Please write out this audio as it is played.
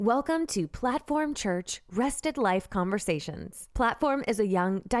Welcome to Platform Church Rested Life Conversations. Platform is a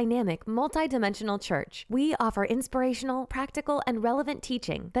young, dynamic, multidimensional church. We offer inspirational, practical, and relevant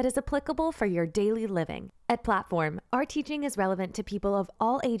teaching that is applicable for your daily living. At Platform, our teaching is relevant to people of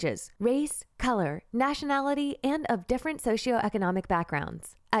all ages, race, color, nationality, and of different socioeconomic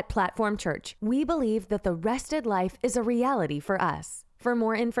backgrounds. At Platform Church, we believe that the rested life is a reality for us. For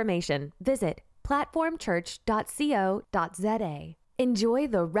more information, visit platformchurch.co.za. Enjoy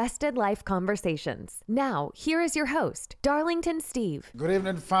the Rested Life Conversations. Now, here is your host, Darlington Steve. Good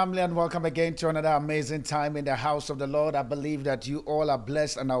evening, family, and welcome again to another amazing time in the house of the Lord. I believe that you all are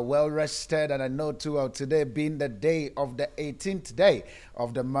blessed and are well rested, and I know too, today being the day of the 18th day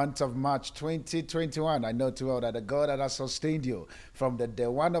of the month of March 2021, I know too well that the God that has sustained you from the day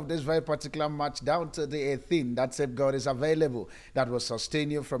one of this very particular March down to the 18th, that same God is available, that will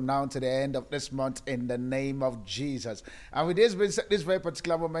sustain you from now to the end of this month in the name of Jesus. And with this very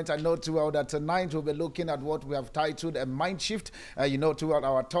particular moment, I know too well that tonight we'll be looking at what we have titled a mind shift. You know too well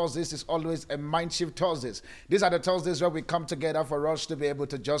our Thursdays is always a mind shift Thursdays. These are the Thursdays where we come together for us to be able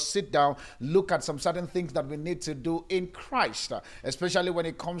to just sit down, look at some certain things that we need to do in Christ, especially when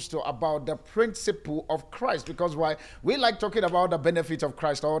it comes to about the principle of Christ, because why we like talking about the benefit of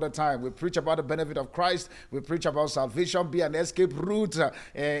Christ all the time. We preach about the benefit of Christ. We preach about salvation be an escape route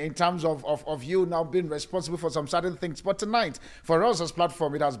in terms of you now being responsible for some certain things. But tonight, for us as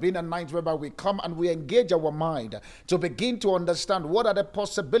Platform, it has been a night whereby we come and we engage our mind to begin to understand what are the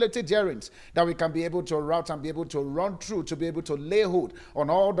possibility therein that we can be able to route and be able to run through, to be able to lay hold on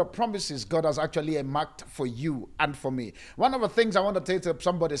all the promises God has actually earmarked for you and for me. One of the things I want to take to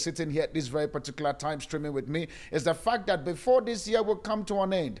somebody sitting here at this very particular time streaming with me is the fact that before this year will come to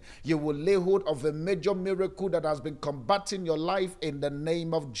an end, you will lay hold of a major miracle that has been combating your life in the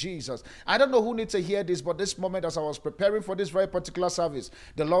name of Jesus. I don't know who needs to hear this, but this moment as I was preparing for this very particular service,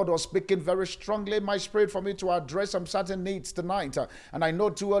 the Lord was speaking very strongly in my spirit for me to address some certain needs tonight. And I know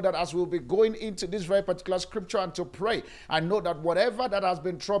too well that as we'll be going into this very particular scripture and to pray, I know that whatever that has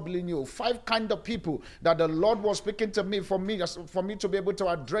been troubling you, 5 kind of people that the Lord was speaking to me for me to be able to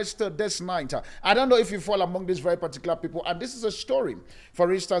address this night. I don't know if you fall among these very particular people. And this is a story.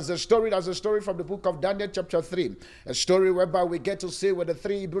 For instance, there's a story from the book of Daniel chapter 3. A story whereby we get to see with the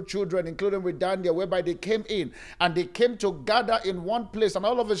 3 Hebrew children, including with Daniel, whereby they came in and they came to gather in one place. And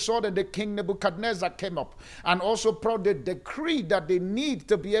all of a sudden, the king Nebuchadnezzar came up and also brought the decree that they need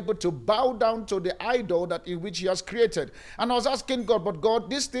to be able to bow down to the idol that in which he has created. And I was asking God, but God,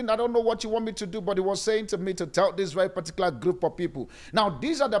 this thing, I don't know what you want me to do, but he was saying to me to tell this very particular group of people. Now,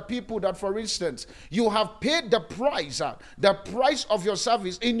 these are the people that, for instance, you have paid the price of your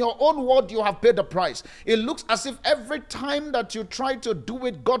service. In your own word, you have paid the price. It looks as if every time that you try to do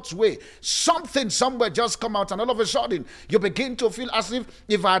it God's way, something somewhere just come out, and all of a sudden, you begin to feel as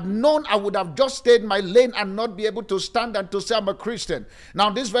if I had known, I would have just stayed my lane and not be able to stand and to say I'm a Christian. Now,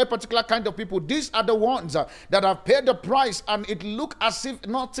 this very particular kind of people, these are the ones that have paid the price, and it looks as if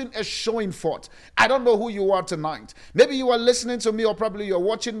nothing is showing forth. I don't know who you are tonight. Maybe you are listening to me, or probably you're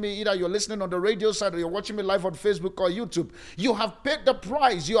watching me, either you're listening on the radio side or you're watching me live on Facebook or YouTube. You have paid the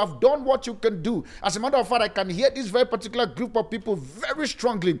price. You have done what you can do. As a matter of fact, I can hear this very particular group of people very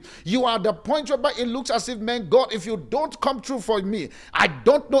strongly. You are the point whereby it looks as if, man, God, if you don't come through for me, I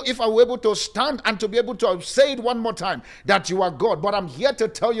don't know if I will be able to stand and to be able to say it one more time that you are God. But I'm here to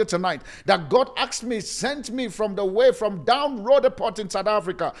tell you tonight that God sent me from the way, from down Roodepoort in South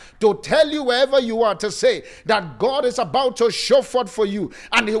Africa, to tell you wherever you are, to say that God is about to show forth for you,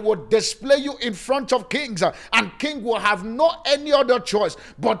 and he will display you in front of kings, and king will have no any other choice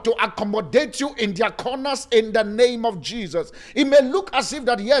but to accommodate you in their corners in the name of Jesus. It may look as if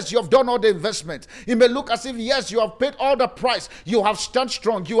that, yes, you have done all the investment. It may look as if, yes, you have paid all the price. You have stand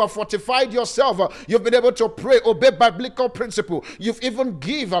strong. You have fortified yourself. You've been able to pray, obey biblical principle. You've even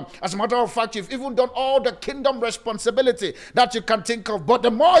given. As a matter of fact, you've even done all the kingdom responsibility that you can think of. But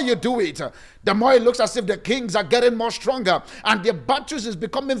the more you do it, the more it looks as if the kings are getting more stronger and the battles is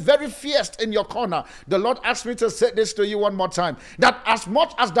becoming very fierce in your corner. The Lord asked me to say this to you one more time, that as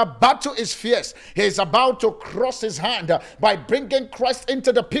much as the battle is fierce, he is about to cross his hand by bringing Christ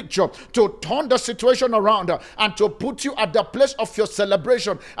into the picture to turn the situation around and to put you at the place of your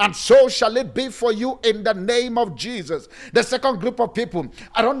celebration. And so shall it be for you in the name of Jesus. The second group of people,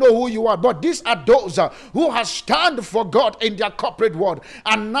 I don't know who you are, but these are those who have stand for God in their corporate world.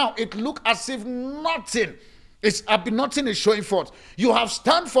 And now it looks as if nothing Nothing is showing forth. You have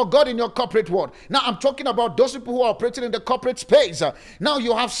stand for God in your corporate world. Now I'm talking about those people who are operating in the corporate space. Now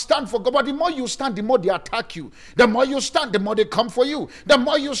you have stand for God, but the more you stand, the more they attack you. The more you stand, the more they come for you. The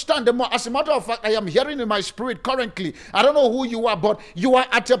more you stand, the more. As a matter of fact, I am hearing in my spirit currently. I don't know who you are, but you are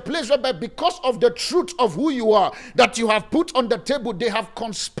at a place where, because of the truth of who you are that you have put on the table, they have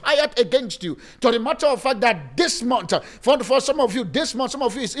conspired against you. To the matter of fact that this month, for some of you, this month, some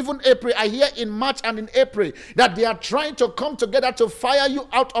of you, it's even April. I hear in March and in April that they are trying to come together to fire you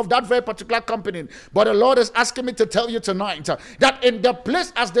out of that very particular company. But the Lord is asking me to tell you tonight that in the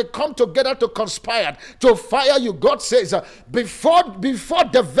place as they come together to conspire to fire you, God says before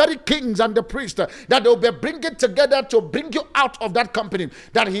the very kings and the priests that they'll be bringing together to bring you out of that company,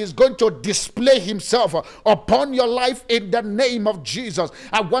 that he is going to display himself upon your life in the name of Jesus.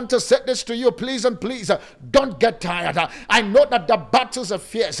 I want to say this to you, please and please, don't get tired. I know that the battles are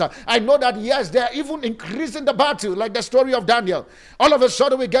fierce. I know that, yes, they are even increasing the battle, like the story of Daniel. All of a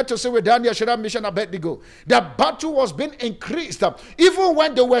sudden we get to see with Daniel, Shadrach, Meshach, and Abednego, the battle was being increased. Even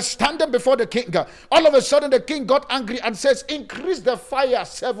when they were standing before the king, all of a sudden the king got angry and says, increase the fire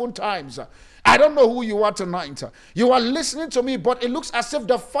 7 times. I don't know who you are tonight. You are listening to me, but it looks as if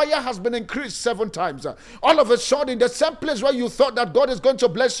the fire has been increased 7 times. All of a sudden, the same place where you thought that God is going to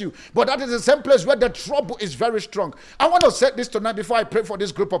bless you, but that is the same place where the trouble is very strong. I want to say this tonight before I pray for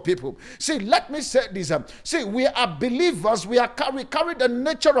this group of people. See, let me say this. See, we are believers. We carry the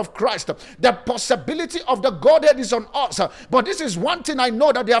nature of Christ. The possibility of the Godhead is on us. But this is one thing I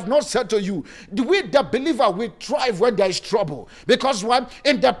know that they have not said to you. We, the believer, we thrive when there is trouble. Because when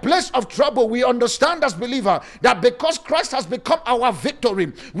in the place of trouble, we understand as believer that because Christ has become our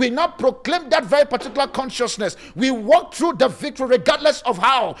victory, we now proclaim that very particular consciousness. We walk through the victory regardless of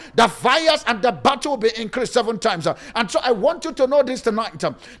how the fires and the battle will be increased 7 times. And so I want you to know this tonight,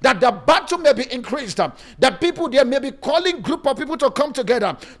 that the battle may be increased. The people there may be calling group of people to come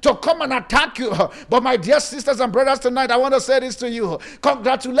together to come and attack you. But my dear sisters and brothers, tonight I want to say this to you.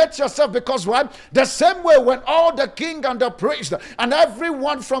 Congratulate yourself, because what? The same way when all the king and the priest and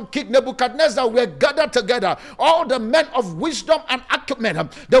everyone from King Nebuchadnezzar were gathered together, all the men of wisdom and acumen,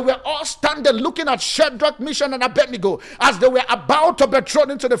 they were all standing looking at Shadrach, Meshach, and Abednego as they were about to be thrown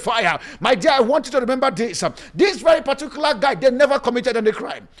into the fire. My dear, I want you to remember this. This very particular guy, they never committed any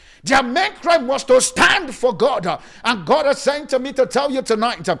crime. Their main crime was to stand for God. And God is saying to me to tell you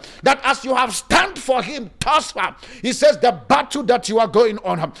tonight that as you have stand for him, thus far, he says the battle that you are going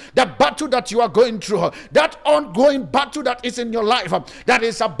on, the battle that you are going through, that ongoing battle that is in your life, that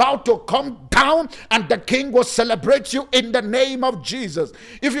is about to come down, and the king will celebrate you in the name of Jesus.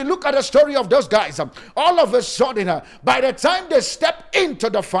 If you look at the story of those guys, all of a sudden, by the time they step into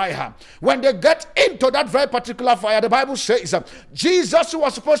the fire, when they get into that very particular fire, the Bible says Jesus, who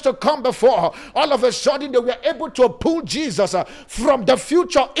was supposed to come before, all of a sudden they were able to pull Jesus from the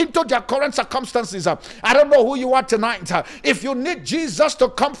future into their current circumstances. I don't know who you are tonight. If you need Jesus to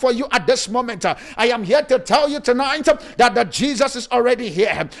come for you at this moment, I am here to tell you tonight that the Jesus is already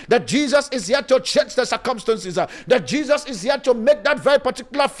here. That Jesus is here to change the circumstances. That Jesus is here to make that very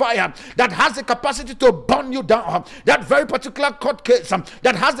particular fire that has the capacity to burn you down, that very particular court case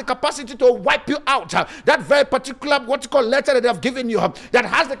that has the capacity to wipe you out, that very particular letter that they have given you that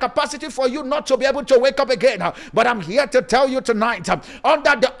has the capacity for you not to be able to wake up again. But I'm here to tell you tonight,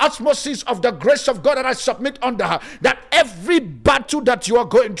 under the osmosis of the grace of God that I submit under, that every battle that you are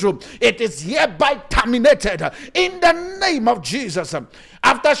going through, it is hereby terminated in the name of Jesus.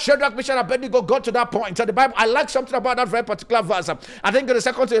 After Shadrach, Meshach, and Abednego got to that point, the Bible, I like something about that very particular verse. I think in the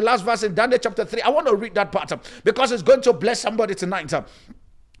second to the last verse in Daniel chapter 3, I want to read that part because it's going to bless somebody tonight.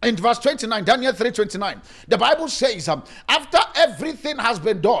 In verse 29, Daniel 3:29, the Bible says, after everything has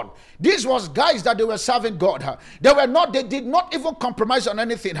been done, these was guys that they were serving God. They did not even compromise on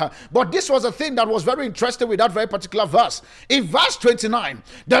anything. But this was a thing that was very interesting with that very particular verse. In verse 29,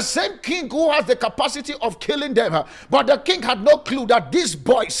 the same king who has the capacity of killing them, but the king had no clue that these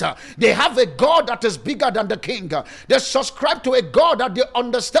boys, they have a God that is bigger than the king. They subscribe to a God that they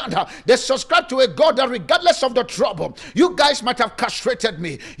understand. They subscribe to a God that regardless of the trouble, you guys might have castrated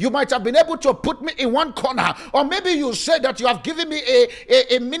me. You might have been able to put me in one corner, or maybe you say that you have given me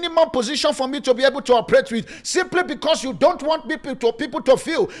a minimum position for me to be able to operate with, simply because you don't want people to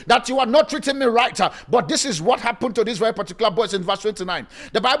feel that you are not treating me right. But this is what happened to these very particular boys in verse 29.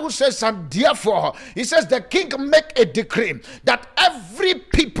 The Bible says, and therefore, he says, the king make a decree that every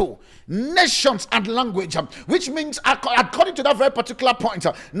people nations and language, which means according to that very particular point,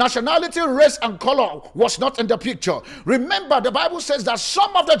 nationality, race, and color was not in the picture. Remember, the Bible says that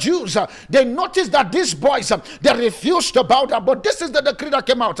some of the Jews, they noticed that these boys, they refused to bow down. But this is the decree that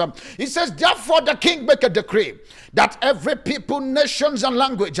came out. It says, therefore the king make a decree that every people, nations, and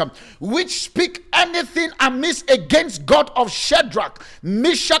language which speak anything amiss against God of Shadrach,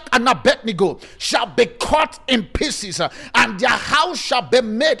 Meshach, and Abednego shall be cut in pieces, and their house shall be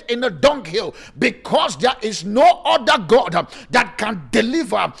made in a dunghill, because there is no other God that can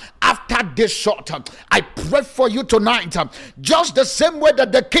deliver after this sort. I pray for you tonight, just the same way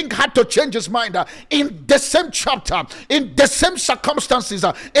that the king had to change his mind in the same chapter, in the same circumstances,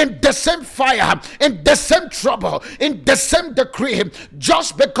 in the same fire, in the same trouble, in the same decree,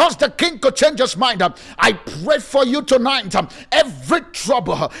 just because the king could change his mind. I pray for you tonight, every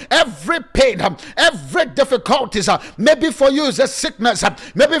trouble, every pain, every difficulties, maybe for you is a sickness,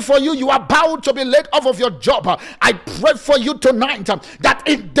 maybe for you are about to be laid off of your job. I pray for you tonight that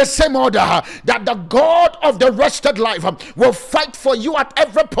in the same order, that the God of the rested life will fight for you at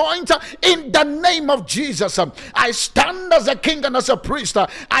every point in the name of Jesus. I stand as a king and as a priest.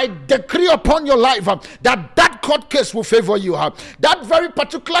 I decree upon your life that court case will favor you. That very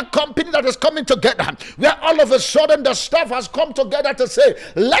particular company that is coming together, where all of a sudden the staff has come together to say,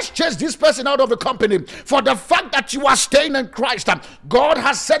 let's chase this person out of the company for the fact that you are staying in Christ. God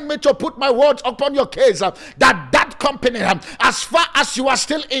has sent me to put my words upon your case, that company, as far as you are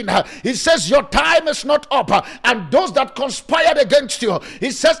still in, he says your time is not up, and those that conspired against you,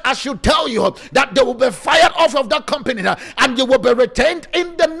 he says I should tell you that they will be fired off of that company, and you will be retained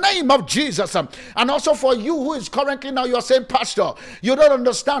in the name of Jesus. And also for you who is currently now, you are saying, Pastor, you don't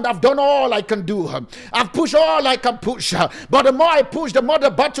understand, I've done all I can do, I've pushed all I can push, but the more I push, the more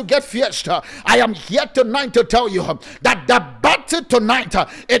the battle gets fierce. I am here tonight to tell you that the battle tonight,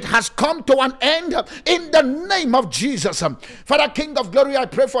 it has come to an end in the name of Jesus. Father, King of glory, I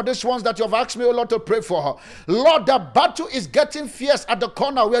pray for these ones that you have asked me, oh Lord, to pray for. Lord, the battle is getting fierce at the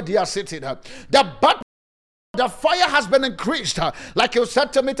corner where they are sitting. The fire has been increased, like you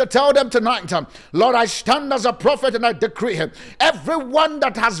said to me to tell them tonight. Lord, I stand as a prophet and I decree, everyone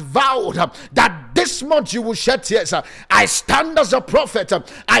that has vowed that this month you will shed tears, I stand as a prophet.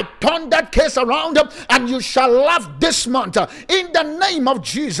 I turn that case around and you shall laugh this month in the name of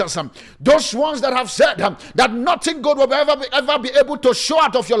Jesus. Those ones that have said that nothing good will ever be able to show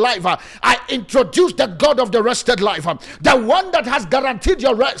out of your life, I introduce the God of the rested life, the one that has guaranteed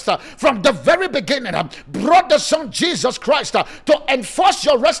your rest from the very beginning, brought the Son Jesus Christ to enforce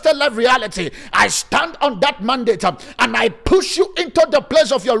your rested life reality. I stand on that mandate and I push you into the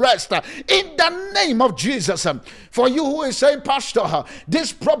place of your rest in the name of Jesus. For you who is saying, Pastor,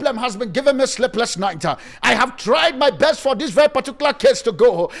 this problem has been giving me sleepless night. I have tried my best for this very particular case to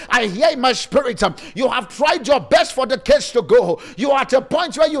go. I hear in my spirit, you have tried your best for the case to go. You are at a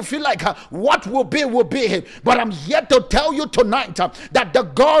point where you feel like what will be will be. But I'm here to tell you tonight that the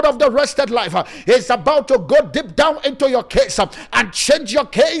God of the rested life is about to go deep down into your case and change your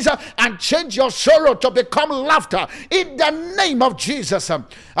case and change your sorrow to become laughter in the name of Jesus.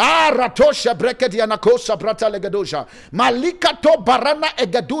 Ratosha brekedianakosa brata legadosha malikato barana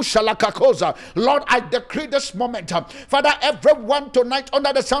egadusha lakakosa. Lord, I decree this moment, Father, everyone tonight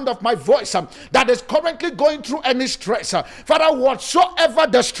under the sound of my voice that is currently going through any stress, Father, whatsoever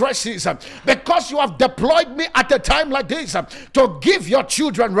the stress is, because you have deployed me at a time like this to give your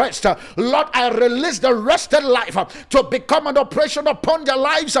children rest, Lord, I release the rested life to become an operation upon their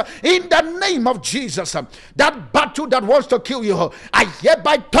lives in the name of Jesus. That battle that wants to kill you, I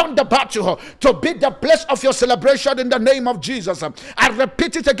hereby turn the battle to be the place of your celebration in the name of Jesus. I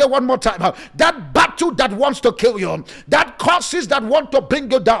repeat it again one more time. That battle that wants to kill you, that causes that want to bring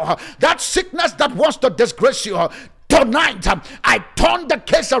you down, that sickness that wants to disgrace you, tonight, I turn the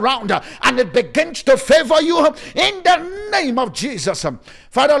case around and it begins to favor you in the name of Jesus.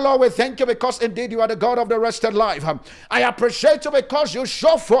 Father, Lord, we thank you because indeed you are the God of the rested life. I appreciate you because you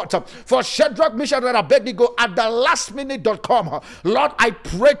show forth for Shadrach, Meshach, and Abednego at the lastminute.com. Lord, I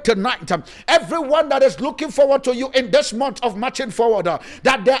pray tonight, everyone that is looking forward to you in this month of marching forward,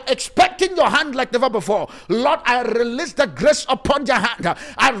 that they're expecting your hand like never before. Lord, I release the grace upon your hand.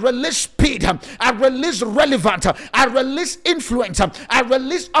 I release speed. I release relevance. I release influence. I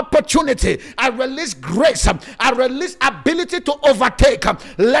release opportunity. I release grace. I release ability to overtake.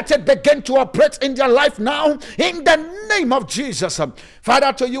 Let it begin to operate in your life now in the name of Jesus.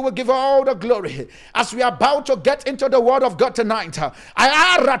 Father, to you we give all the glory. As we are about to get into the word of God tonight,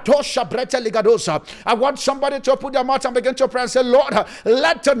 I want somebody to put their mouth and begin to pray and say, Lord,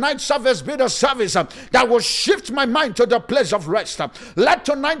 let tonight's service be the service that will shift my mind to the place of rest. Let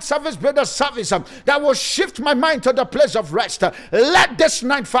tonight's service be the service that will shift my mind to the place of rest. Let this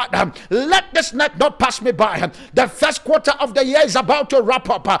night, Father, let this night not pass me by. The first quarter of the year is about to wrap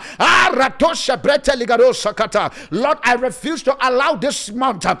up. Lord, I refuse to allow this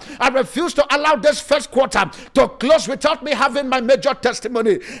month, I refuse to allow this first quarter to close without me having my major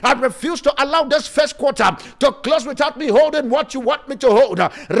testimony. I refuse to allow this first quarter to close without me holding what you want me to hold.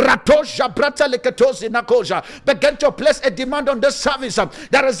 Begin to place a demand on this service.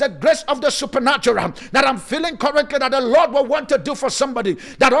 There is a grace of the supernatural that I'm feeling currently that the Lord will want to do for somebody,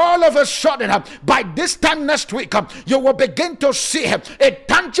 that all of a sudden by this time next week you will begin to see a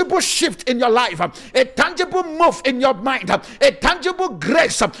tangible shift in your life, a tangible move in your mind, a tangible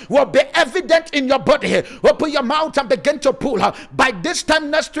grace will be evident in your body. Open your mouth and begin to pull. By this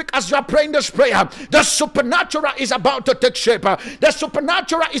time next week, as you are praying this prayer, the supernatural is about to take shape. The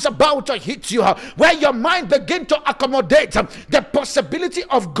supernatural is about to hit you, where your mind begin to accommodate the possibility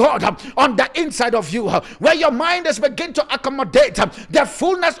of God on the inside of you, where your mind is begin to accommodate the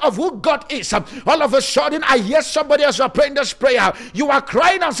fullness of who God is. All of a sudden, I hear somebody as you are praying this prayer, you are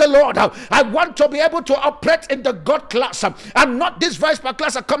crying and say, Lord, I want to be able to operate in the God class and not this vice per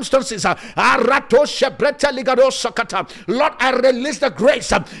class circumstances. Lord, I release the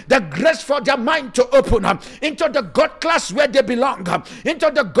grace for their mind to open into the God class where they belong, into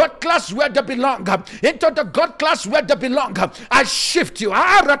the God class where they belong, into the God class where they belong. I shift you.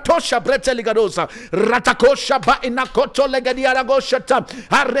 Ratakosha ba inakoto legadiaragoshata.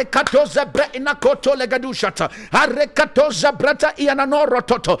 Arekatoza bre inakoto legadushata. Arekatoza brata iananoro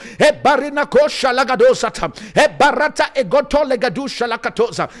toto. Ebarina kosha lagadosata. Ebarata egoto legadusha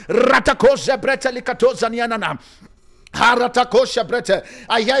lakatoza. Ratakoza breta likatoza nianana.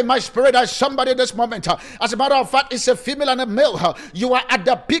 I hear in my spirit as somebody this moment. As a matter of fact, it's a female and a male. You are at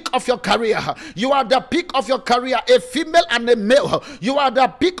the peak of your career. You are at the peak of your career. A female and a male. You are at the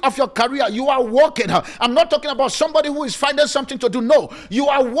peak of your career. You are walking. I'm not talking about somebody who is finding something to do. No, you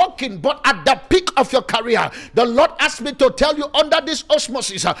are walking, but at the peak of your career. The Lord asked me to tell you under this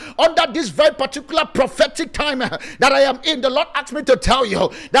osmosis, under this very particular prophetic time that I am in, the Lord asked me to tell you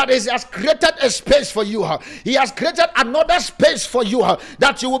that He has created a space for you. He has created another space for you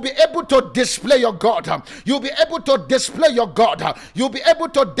that you will be able to display your God. You'll be able to display your God. You'll be able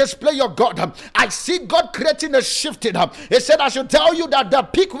to display your God. I see God creating a shifting. He said, I should tell you that the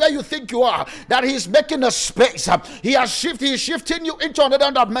peak where you think you are, that He's making a space. He has shifted. He's shifting you into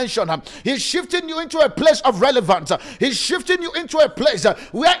another dimension. He's shifting you into a place of relevance. He's shifting you into a place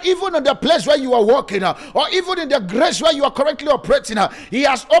where even in the place where you are walking, or even in the grace where you are currently operating, He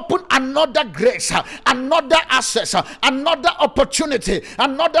has opened another grace, another access, another opportunity,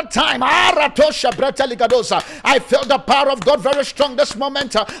 another time. I feel the power of God very strong this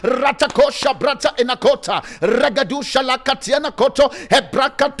moment. Ratakosha brata inakota, Ragadusha lakatiana koto,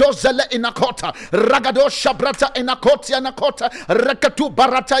 Hebrakato zele inakota, Ragadosha brata inakotia nakota, Rakatu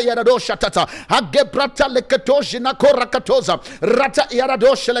barata yaradosha tata, Hagebrata lekatoji nakora katoza, Rata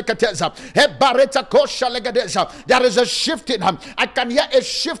yaradosha lekateza, Hebareta kosha legadeza. There is a shifting. I can hear a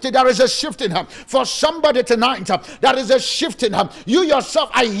shifting. There is a shifting for somebody tonight. There is a shifting. You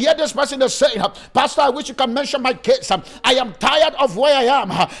yourself, I hear this person is saying, Pastor, I wish you can mention my case. I am tired of where I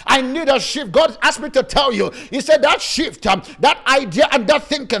am. I need a shift. God asked me to tell you. He said that shift, that idea and that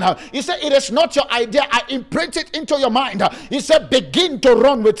thinking, He said it is not your idea. I imprint it into your mind. He said begin to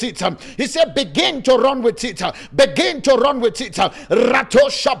run with it. He said begin to run with it. Begin to run with it.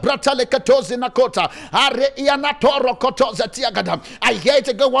 Ratosha brata lekatozi nakota. Are ianatoro kotoza tiagada. I hear it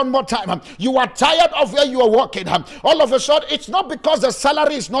again one more time. You are tired of where you are walking. All of a sudden, it's not because the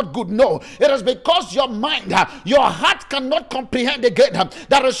salary is not good. No, it is because your mind, your heart cannot comprehend again.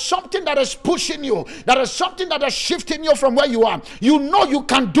 There is something that is pushing you. There is something that is shifting you from where you are. You know you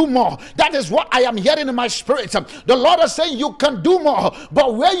can do more. That is what I am hearing in my spirit. The Lord is saying you can do more,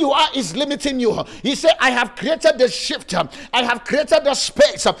 but where you are is limiting you. He said, I have created the shift. I have created the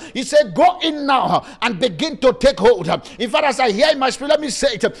space. He said, go in now and begin to take hold. In fact, as I hear in my spirit, let me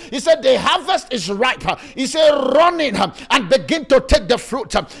say it. He said, the harvest is ripe. He said, running and begin to take the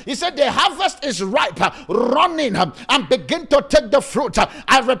fruit. He said the harvest is ripe, running and begin to take the fruit.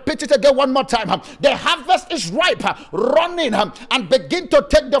 I repeat it again one more time. The harvest is ripe, running and begin to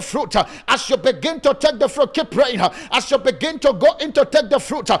take the fruit. As you begin to take the fruit, keep praying. As you begin to go into take the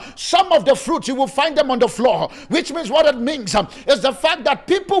fruit, some of the fruit you will find them on the floor, which means what it means is the fact that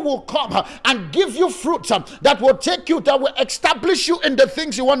people will come and give you fruit that will take you, that will establish you in the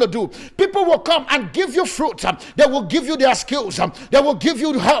things you want to do. People will come and give you fruit. They will give you their skills. They will give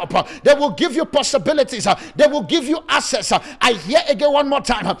you help. They will give you possibilities. They will give you access. I hear again one more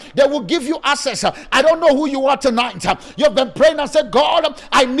time. They will give you access. I don't know who you are tonight. You've been praying and said, God,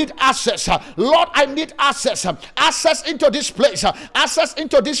 I need access. Lord, I need access. Access into this place. Access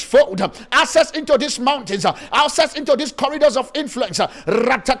into this fold. Access into these mountains. Access into these corridors of influence.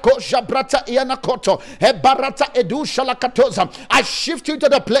 Ratakosha brata ianakoto. Hebarata edu shalakatoza. I shift you into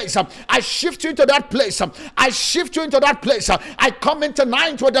the place. I shift you into that place. I shift you into that place. I come in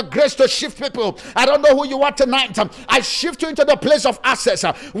tonight with the grace to shift people. I don't know who you are tonight. I shift you into the place of access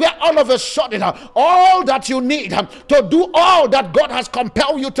where all of a sudden all that you need to do all that God has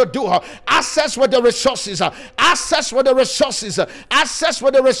compelled you to do, access with the resources, access with the resources, access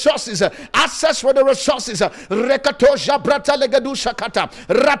with the resources, access with the resources. Rekatoja brata legadu shakata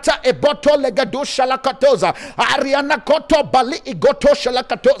rata eboto legadu shalakatoza ariana koto bali igoto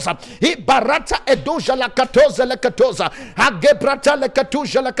shalakatoza ibarata edu shalakatoza lekatoza hagebrata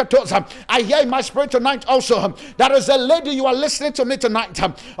lekatuja lekatoza. I hear in my spirit tonight also there is a lady, you are listening to me tonight.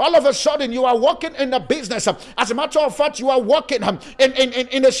 All of a sudden you are working in a business. As a matter of fact, you are working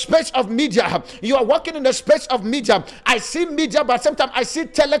in a space of media. You are working in the space of media. I see media, but sometimes I see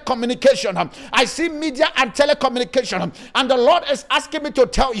telecommunication. I see media and telecommunication. And the Lord is asking me to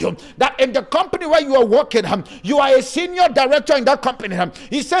tell you that in the company where you are working, you are a senior director in that company.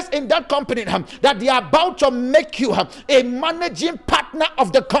 He says in that company that they are about to make you a managing partner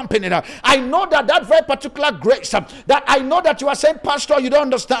of the company. I know that very particular grace, that I know that you are saying, Pastor, you don't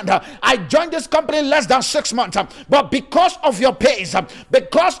understand. I joined this company less than 6 months, but because of your pace,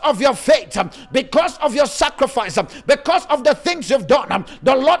 because of your faith, because of your sacrifice, because of the things you've done,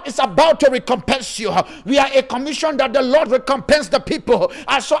 the Lord is about to recompense you. We are a commission that the Lord recompense the people.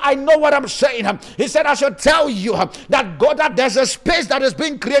 And so I know what I'm saying. He said I should tell you that God, that there's a space that is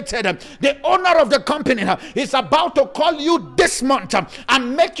being created. The owner of the company is about to call you this month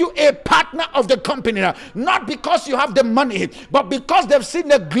and make you a partner of the company, not because you have the money, but because they've seen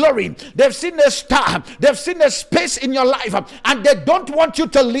the glory, they've seen the star, they've seen a space in your life, and they don't want you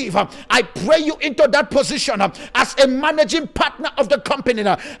to leave. I pray you into that position as a managing partner of the company.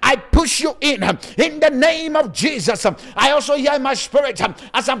 I push you in the name of Jesus. I also hear in my spirit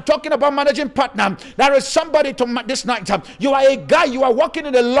as I'm talking about managing partner, there is somebody to this night. You are a guy, you are working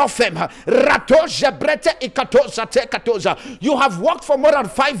in a law firm. You have worked for more than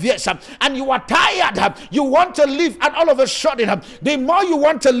 5 years and you are tired. You want to leave, and all of a sudden, the more you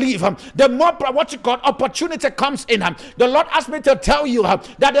want to leave, the more what you call opportunity comes in. The Lord asked me to tell you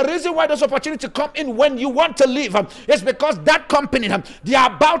that the reason why those opportunity come in when you want to leave is because that company, they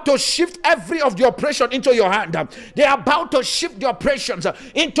are about to shift every of the operation into your hand. They are about to shift the operations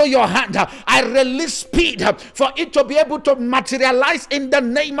into your hand. I release speed for it to be able to materialize in the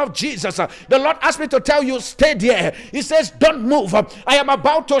name of Jesus. The Lord asked me to tell you, stay there. He says, don't move. I am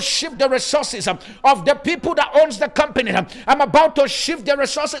about to shift the resources of the people that owns the company. I'm about to shift the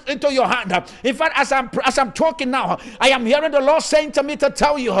resources into your hand. In fact, as I'm talking now, I am hearing the Lord saying to me to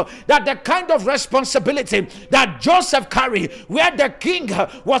tell you that the kind of responsibility that Joseph carried, where the king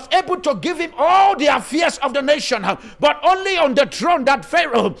was able to give him all the affairs of the nation, but only on the throne that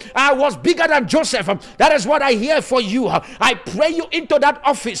Pharaoh was bigger than Joseph. That is what I hear for you. I pray you into that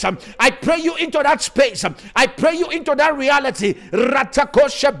office. I pray you into that space. I pray you into that reality.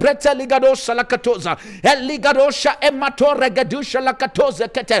 Ratakosha brete ligado salakatoza. Eligadosha emato regadusha lakatoza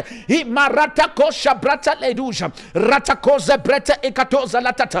kete. Imaratako brata ledusha. Ratakoza brete ikatoza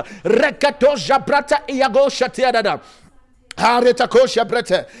latata. Rekatoja brata iagosha tiadada.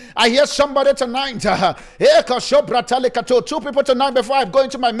 I hear somebody tonight. Two people tonight before I go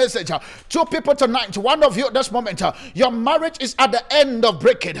into my message. Two people tonight. One of you at this moment. Your marriage is at the end of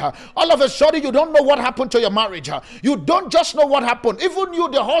breaking. All of a sudden you don't know what happened to your marriage. You don't just know what happened. Even you,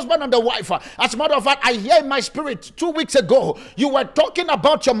 the husband and the wife. As a matter of fact, I hear in my spirit 2 weeks ago, you were talking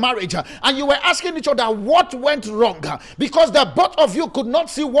about your marriage and you were asking each other what went wrong because the both of you could not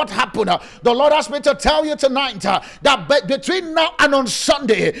see what happened. The Lord asked me to tell you tonight that between now and on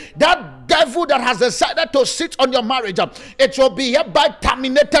Sunday, that devil that has decided to sit on your marriage, it will be hereby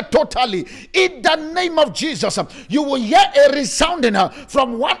terminated totally. In the name of Jesus, you will hear a resounding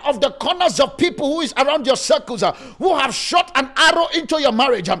from one of the corners of people who is around your circles, who have shot an arrow into your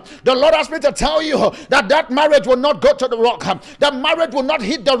marriage. The Lord asked me to tell you that marriage will not go to the rock. That marriage will not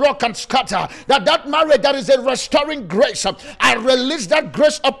hit the rock and scatter. That marriage, there is a restoring grace. I release that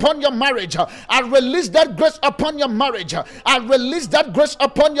grace upon your marriage. I release that grace upon your marriage. I release that grace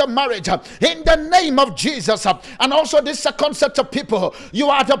upon your marriage in the name of Jesus. And also this second set of people, you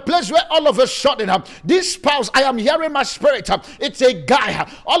are at a place where all of a sudden this spouse, I am hearing my spirit, it's a guy.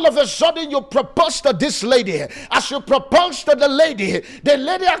 All of a sudden you propose to this lady. As you propose to the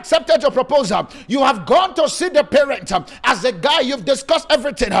lady accepted your proposal. You have gone to see the parent. As a guy, you've discussed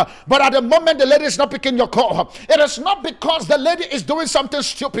everything, but at the moment the lady is not picking your call. It is not because the lady is doing something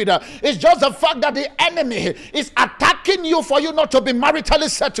stupid. It's just the fact that the enemy is attacking you for you not to be maritally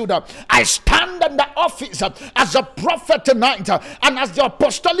settled. I stand in the office as a prophet tonight, and as the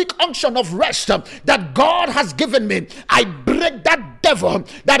apostolic unction of rest that God has given me, I break that devil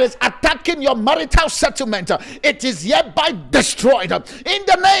that is attacking your marital settlement. It is hereby destroyed in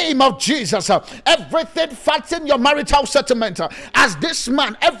the name of Jesus. Everything fighting your marital settlement, as this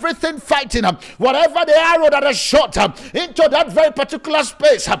man, everything fighting whatever the arrow that is shot into that very particular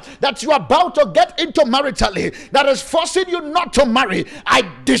space that you are about to get into maritally, that is forcing you not to marry, I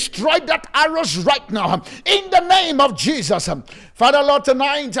destroy that arrows right now in the name of Jesus. Father Lord,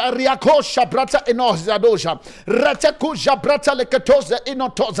 tonight there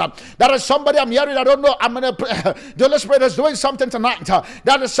is somebody I'm hearing, I don't know, I'm gonna pray. The Holy Spirit is doing something tonight.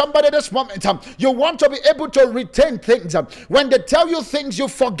 There is somebody this moment, you want to be able to retain things. When they tell you things, you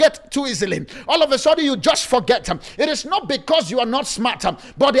forget too easily. All of a sudden you just forget. It is not because you are not smart,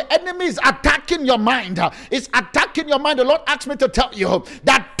 but the enemy is attacking your mind. It's attacking your mind. The Lord asked me to tell you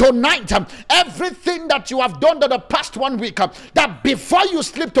that tonight, everything that you have done in the past 1 week, that before you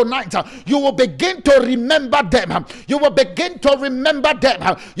sleep tonight, you will begin to remember them. You will begin to remember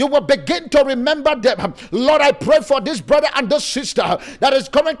them. You will begin to remember them. Lord, I pray for this brother and this sister that is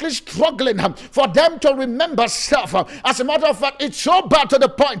currently struggling, for them to remember self. As a matter of fact, it's so bad to the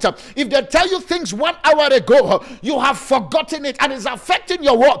point, if they tell you things 1 hour ago, you have forgotten it and it's affecting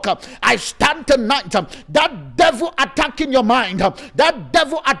your work. I stand tonight, that devil attacking your mind, that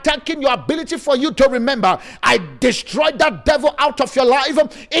devil attacking your ability for you to remember, I destroy that devil out of your life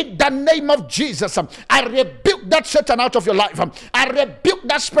in the name of Jesus. I rebuke that Satan out of your life. I rebuke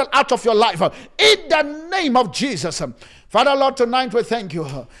that spell out of your life in the name of Jesus. Father Lord, tonight we thank you.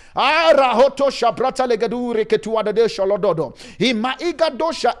 Lord, I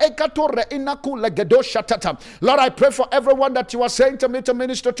pray for everyone that you are saying to me to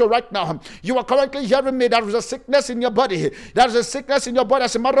minister to right now. You are currently hearing me. There is a sickness in your body. There is a sickness in your body.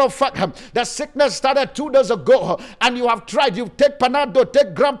 As a matter of fact, the sickness started 2 days ago, and you have tried. You take Panado,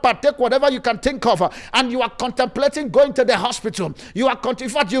 take Grandpa, take whatever you can think of, and you are contemplating going to the hospital. You are in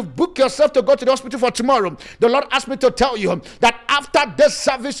fact, you've booked yourself to go to the hospital for tomorrow. The Lord asked me to tell you that after this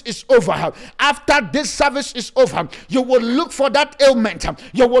service is over, you will look for that ailment.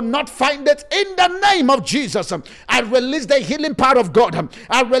 You will not find it in the name of Jesus. I release the healing power of God.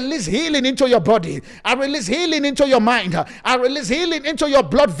 I release healing into your body. I release healing into your mind. I release healing into your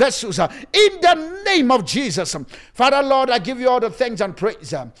blood vessels in the name of Jesus. Father Lord, I give you all the thanks and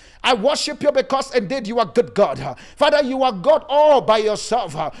praise. I worship you because indeed you are good God. Father, you are God all by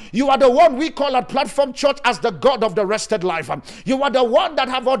yourself. You are the one we call at Platform Church as the God of the rested life. You are the one that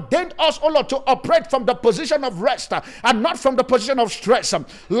have ordained us, oh Lord, to operate from the position of rest and not from the position of stress.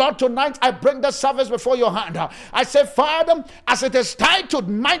 Lord, tonight I bring the service before your hand. I say, Father, as it is titled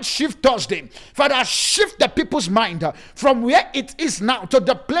Mind Shift Thursday, Father, shift the people's mind from where it is now to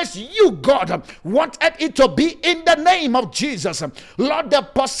the place you, God, wanted it to be in the name of Jesus. Lord, the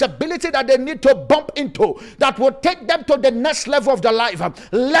possibility that they need to bump into that will take them to the next level of their life,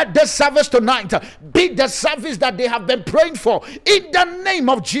 let this service tonight be the service that they have been praying for in the name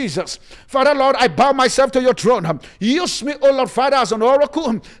of Jesus. Father Lord, I bow myself to your throne. Use me, oh Lord Father, as an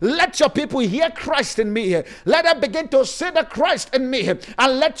oracle. Let your people hear Christ in me. Let them begin to see the Christ in me,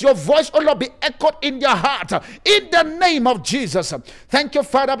 and let your voice, oh Lord, be echoed in their heart in the name of Jesus. Thank you,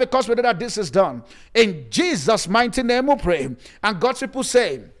 Father, because we know that this is done. In Jesus' mighty name we pray. And God's people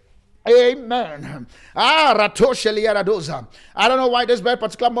say, Amen. I don't know why this very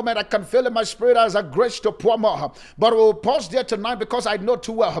particular moment I can feel in my spirit as a grace to pour more. But we'll pause there tonight because I know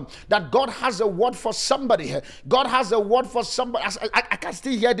too well that God has a word for somebody. God has a word for somebody. I can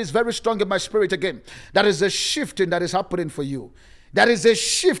still hear this very strong in my spirit again. That is a shifting that is happening for you. There is a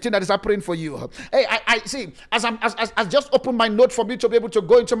shifting that is happening for you. Hey, I see, as I just opened my note for me to be able to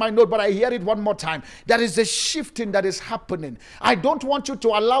go into my note, but I hear it one more time. There is a shifting that is happening. I don't want you to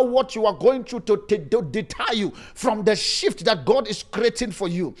allow what you are going through to deter you from the shift that God is creating for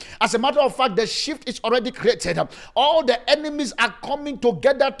you. As a matter of fact, the shift is already created. All the enemies are coming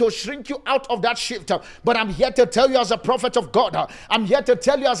together to shrink you out of that shift. But I'm here to tell you as a prophet of God, I'm here to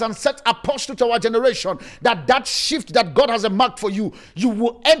tell you as an set apostle to our generation, that shift that God has marked for you, you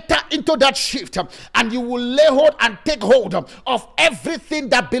will enter into that shift and you will lay hold and take hold of everything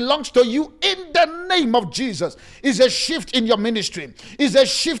that belongs to you in the name of Jesus. Is a shift in your ministry, is a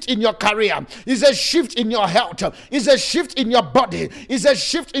shift in your career, is a shift in your health, is a shift in your body, is a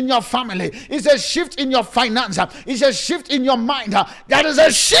shift in your family, is a shift in your finance, is a shift in your mind. That is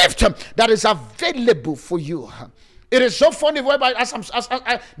a shift that is available for you. It is so funny whereby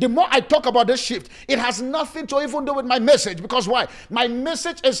the more I talk about this shift, it has nothing to even do with my message. Because why? My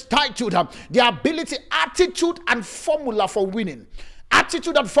message is titled the ability, attitude, and formula for winning.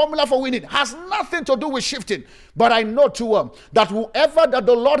 Attitude and formula for winning has nothing to do with shifting. But I know too well that whoever that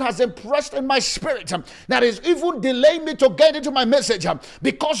the Lord has impressed in my spirit that is even delaying me to get into my message,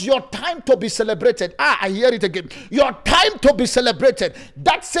 because your time to be celebrated, I hear it again, your time to be celebrated,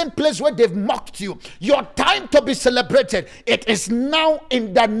 that same place where they've mocked you, your time to be celebrated, it is now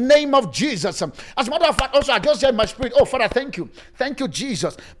in the name of Jesus. As a matter of fact, also I just heard in my spirit, oh Father, thank you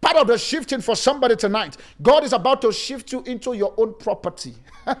Jesus. Part of the shifting for somebody tonight, God is about to shift you into your own property.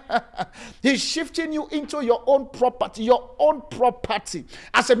 He's shifting you into your own property,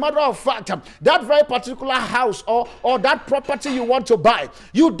 As a matter of fact, that very particular house or that property you want to buy,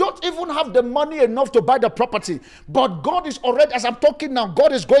 you don't even have the money enough to buy the property, but God is already, as I'm talking now,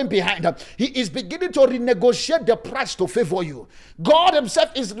 God is going behind. He is beginning to renegotiate the price to favor you. God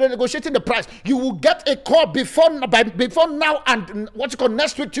himself is renegotiating the price. You will get a call before now and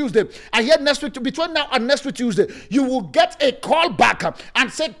next week Tuesday. I hear next week, between now and next week Tuesday, you will get a call back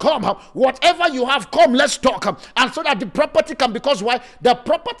and say, come, whatever you have, come, let's talk. And so that the property can, because why? The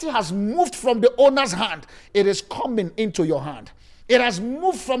property has moved from the owner's hand. It is coming into your hand. It has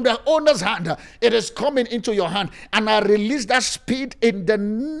moved from the owner's hand. It is coming into your hand. And I release that speed in the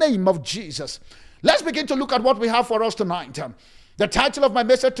name of Jesus. Let's begin to look at what we have for us tonight. The title of my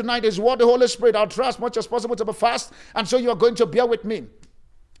message tonight is What the Holy Spirit. I'll try as much as possible to be fast, and so you are going to bear with me.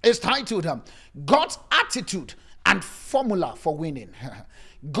 It's titled God's Attitude and Formula for Winning.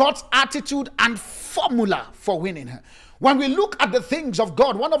 God's attitude and formula for winning. When we look at the things of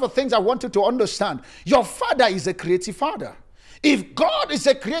God, one of the things I want you to understand, your Father is a creative Father. If God is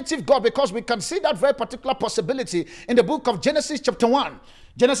a creative God, because we can see that very particular possibility in the book of Genesis chapter 1.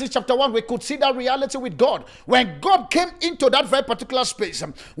 Genesis chapter 1, we could see that reality with God. When God came into that very particular space,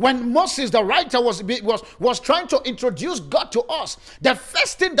 when Moses, the writer, was trying to introduce God to us, the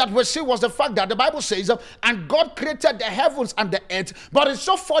first thing that we see was the fact that the Bible says, and God created the heavens and the earth. But it's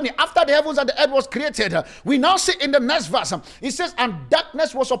so funny, after the heavens and the earth was created, we now see in the next verse, it says, and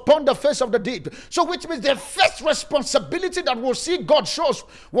darkness was upon the face of the deep. So which means the first responsibility that we'll see God shows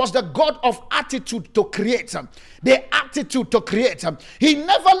was the God of attitude to create. The attitude to create. He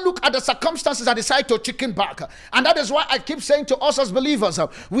never look at the circumstances and decide to chicken back. And that is why I keep saying to us as believers,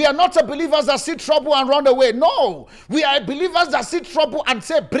 we are not believers that see trouble and run away. No, we are believers that see trouble and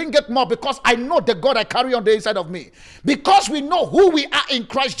say, bring it more, because I know the God I carry on the inside of me. Because we know who we are in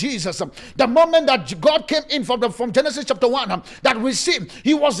Christ Jesus. The moment that God came in from Genesis chapter 1, that we see,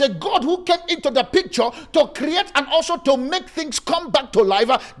 he was a God who came into the picture to create and also to make things come back to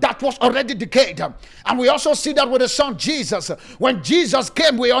life that was already decayed. And we also see that with the Son Jesus. When Jesus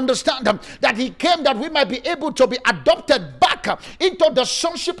came, we understand that he came that we might be able to be adopted back into the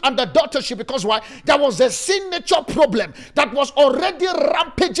sonship and the daughtership. Because why? There was a sin nature problem that was already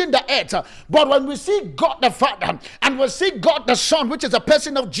rampaging the earth. But when we see God the Father and we see God the Son, which is the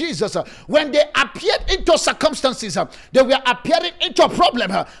person of Jesus, when they appeared into circumstances, they were appearing into a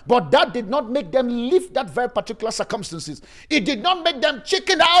problem, but that did not make them leave that very particular circumstances. It did not make them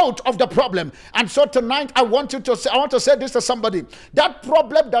chicken out of the problem. And so tonight I want to say this to somebody. That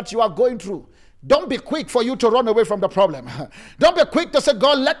problem that you are going through, don't be quick for you to run away from the problem. Don't be quick to say,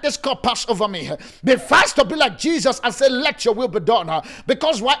 God, let this cup pass over me. Be fast to be like Jesus and say, let your will be done.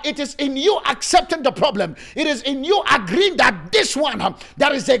 Because why? It is in you accepting the problem. It is in you agreeing that this one,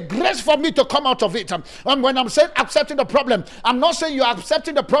 there is a grace for me to come out of it. And when I'm saying accepting the problem, I'm not saying you are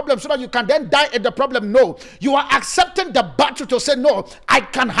accepting the problem so that you can then die in the problem. No, you are accepting the battle to say, no, I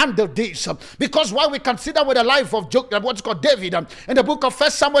can handle this. Because why? We consider with the life of what's called David in the book of 1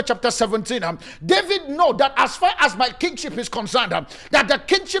 Samuel chapter 17. David know that as far as my kingship is concerned, that the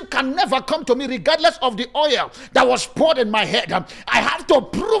kingship can never come to me regardless of the oil that was poured in my head. I have to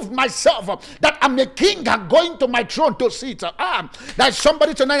prove myself that I'm a king going to my throne to sit. There's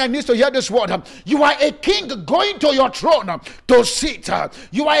somebody tonight that needs to hear this word. You are a king going to your throne to sit.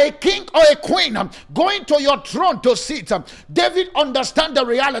 You are a king or a queen going to your throne to sit. David understand the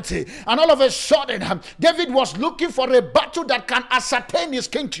reality, and all of a sudden David was looking for a battle that can ascertain his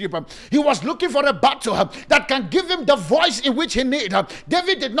kingship. He was looking for a battle that can give him the voice in which he need.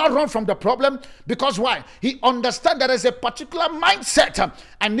 David did not run from the problem, because why? He understand there is a particular mindset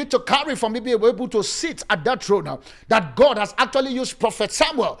I need to carry for me to be able to sit at that throne that God has actually used Prophet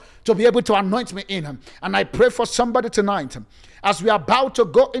Samuel to be able to anoint me in. And I pray for somebody tonight, as we are about to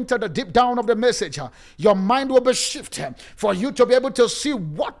go into the deep down of the message, your mind will be shifted for you to be able to see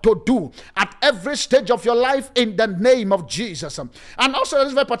what to do at every stage of your life in the name of Jesus. And also,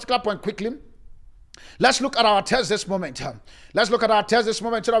 this very particular point quickly, let's look at our text this moment. Let's look at our text this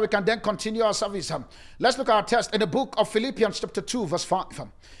moment so that we can then continue our service. Let's look at our text in the book of Philippians chapter 2 verse 5.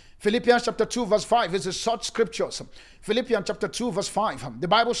 Philippians chapter 2 verse 5 is a short scriptures. Philippians chapter 2 verse 5. The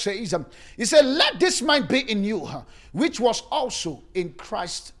Bible says, it said, let this mind be in you, which was also in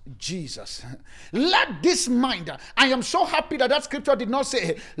Christ Jesus. Let this mind. I am so happy that that scripture did not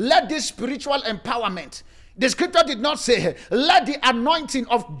say, let this spiritual empowerment. The scripture did not say, let the anointing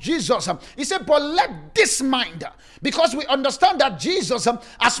of Jesus. He said, but let this mind. Because we understand that Jesus,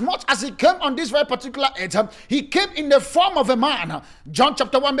 as much as he came on this very particular earth, he came in the form of a man. John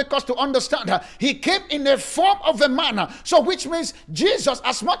chapter 1 makes us to understand he came in the form of a man. So which means Jesus,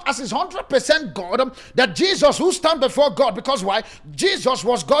 as much as he's 100% God, that Jesus who stand before God, because why? Jesus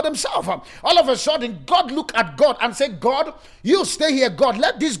was God himself. All of a sudden, God looked at God and said, God, you stay here, God.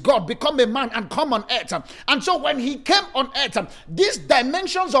 Let this God become a man and come on earth. And so when he came on earth, these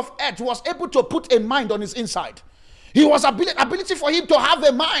dimensions of earth was able to put a mind on his inside. He was ability for him to have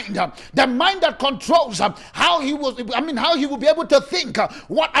a mind, the mind that controls how he will be able to think.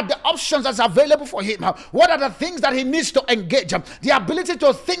 What are the options that's available for him? What are the things that he needs to engage? The ability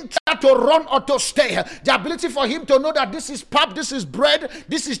to think, to run or to stay. The ability for him to know that this is pap, this is bread,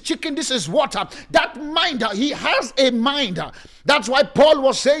 this is chicken, this is water. That mind, he has a mind. That's why Paul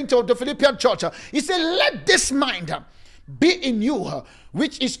was saying to the Philippian church, he said, let this mind be in you,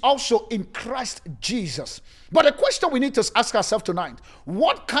 which is also in Christ Jesus. But the question we need to ask ourselves tonight,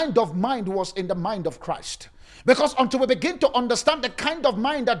 what kind of mind was in the mind of Christ? Because until we begin to understand the kind of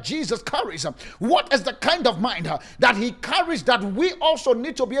mind that Jesus carries, what is the kind of mind that he carries, that we also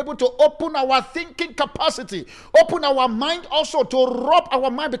need to be able to open our thinking capacity, open our mind also to rub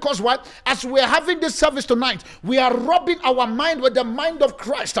our mind. Because what? As we're having this service tonight, we are rubbing our mind with the mind of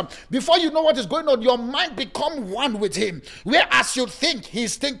Christ. Before you know what is going on, your mind become one with him. Where as you think,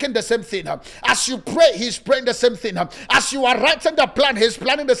 he's thinking the same thing. As you pray, he's praying the same thing. As you are writing the plan, he's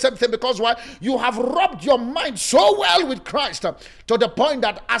planning the same thing. Because what? You have rubbed your mind so well with Christ to the point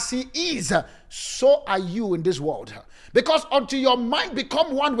that as he is, so are you in this world. Because until your mind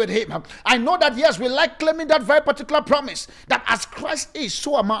become one with him, I know that yes, we like claiming that very particular promise, that as Christ is,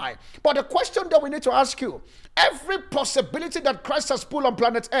 so am I. But the question that we need to ask you, every possibility that Christ has pulled on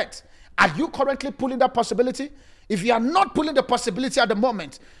planet Earth, are you currently pulling that possibility? If you are not pulling the possibility at the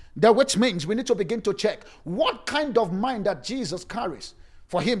moment, then which means we need to begin to check what kind of mind that Jesus carries,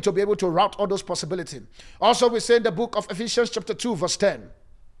 for him to be able to route all those possibilities. Also, we say in the book of Ephesians chapter 2 verse 10.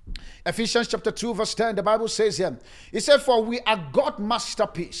 Ephesians chapter 2 verse 10, the Bible says here, it said, for we are God's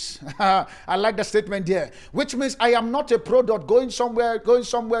masterpiece. I like the statement there, which means I am not a product going somewhere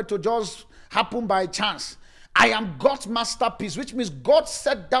to just happen by chance. I am God's masterpiece, which means God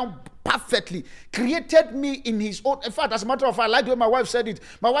sat down perfectly, created me in his own. In fact, as a matter of fact, I like the way my wife said it.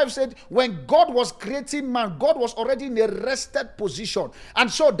 My wife said, when God was creating man, God was already in a rested position.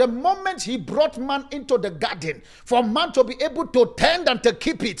 And so the moment he brought man into the garden, for man to be able to tend and to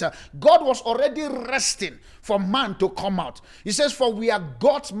keep it, God was already resting for man to come out. He says, for we are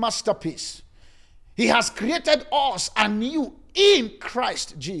God's masterpiece. He has created us anew in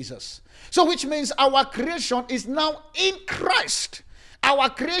Christ Jesus. So which means our creation is now in Christ. Our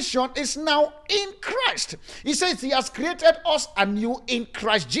creation is now in Christ. He says he has created us anew in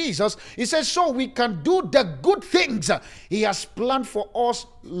Christ Jesus. He says so we can do the good things he has planned for us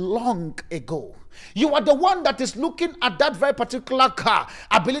long ago. You are the one that is looking at that very particular car,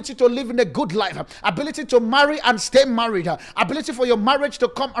 ability to live in a good life, ability to marry and stay married, ability for your marriage to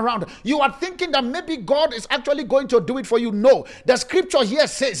come around. You are thinking that maybe God is actually going to do it for you. No, the scripture here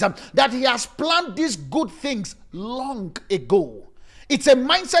says that he has planned these good things long ago. It's a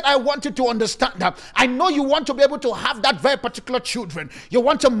mindset I want you to understand. I know you want to be able to have that very particular children. You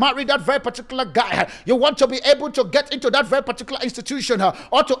want to marry that very particular guy. You want to be able to get into that very particular institution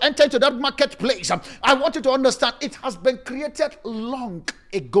or to enter into that marketplace. I want you to understand it has been created long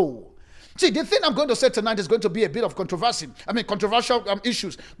ago. See, the thing I'm going to say tonight is going to be a bit of controversial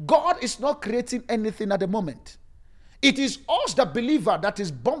issues. God is not creating anything at the moment. It is us, the believer, that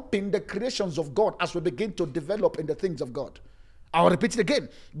is bumping the creations of God as we begin to develop in the things of God. I'll repeat it again.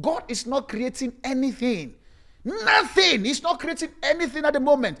 God is not creating anything. Nothing. He's not creating anything at the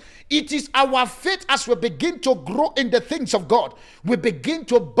moment. It is our faith as we begin to grow in the things of God. We begin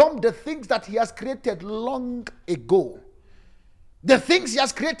to bump the things that He has created long ago. The things He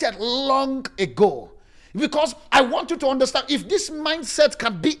has created long ago. Because I want you to understand, if this mindset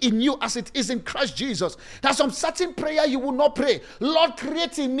can be in you as it is in Christ Jesus, there's some certain prayer you will not pray. Lord,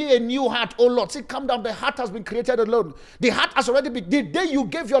 create in me a new heart, oh Lord. See, calm down. The heart has been created alone. The heart has already been, the day you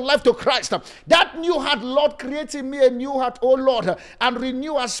gave your life to Christ, that new heart, Lord, create in me a new heart, oh Lord, and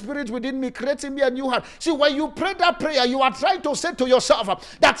renew a spirit within me, create in me a new heart. See, when you pray that prayer, you are trying to say to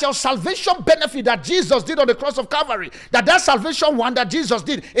yourself that your salvation benefit that Jesus did on the cross of Calvary, that salvation one that Jesus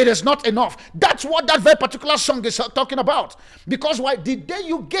did, it is not enough. That's what that very particular song is talking about. Because why? The day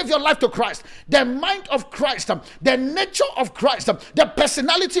you gave your life to Christ, the mind of Christ, the nature of Christ, the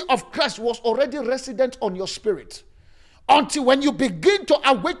personality of Christ was already resident on your spirit. Until when you begin to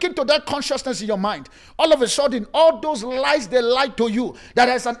awaken to that consciousness in your mind, all of a sudden, all those lies, they lie to you. That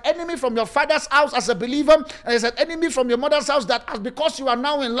there's an enemy from your father's house as a believer, and there's an enemy from your mother's house that because you are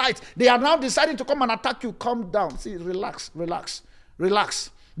now in light, they are now deciding to come and attack you. Calm down. See, relax.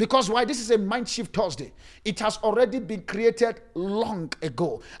 Because why? This is a Mind Shift Thursday. It has already been created long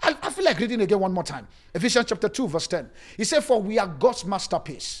ago. I feel like reading again one more time. Ephesians chapter 2 verse 10. He said, for we are God's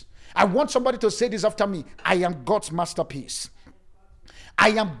masterpiece. I want somebody to say this after me. I am God's masterpiece. I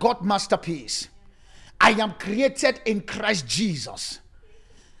am God's masterpiece. I am created in Christ Jesus.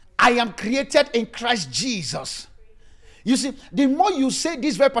 I am created in Christ Jesus. You see, the more you say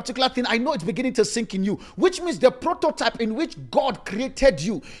this very particular thing, I know it's beginning to sink in you, which means the prototype in which God created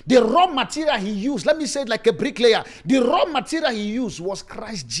you, the raw material He used, let me say it like a bricklayer, the raw material He used was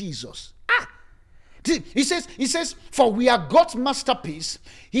Christ Jesus. He says, for we are God's masterpiece.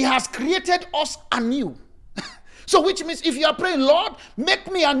 He has created us anew. So which means if you are praying, Lord,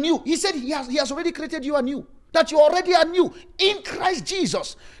 make me anew, He said He has already created you anew. That you already are new in Christ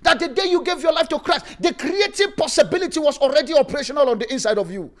Jesus. That the day you gave your life to Christ, the creative possibility was already operational on the inside of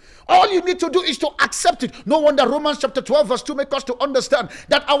you. All you need to do is to accept it. No wonder Romans chapter 12 verse 2 makes us to understand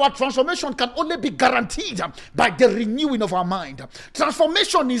that our transformation can only be guaranteed by the renewing of our mind.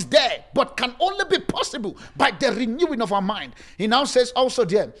 Transformation is there, but can only be possible by the renewing of our mind. He now says also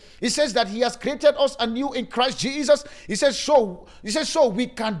there, He says that He has created us anew in Christ Jesus. He says so we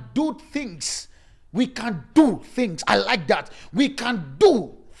can do things. We can do things. I like that. We can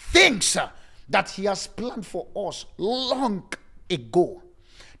do things that He has planned for us long ago.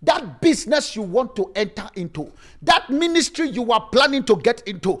 That business you want to enter into, that ministry you are planning to get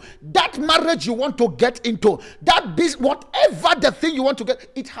into, that marriage you want to get into, that business, whatever the thing you want to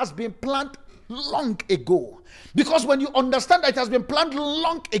get, it has been planned long ago. Because when you understand that it has been planned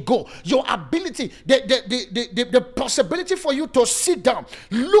long ago, your ability, the possibility for you to sit down,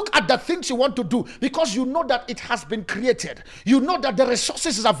 look at the things you want to do, because you know that it has been created. You know that the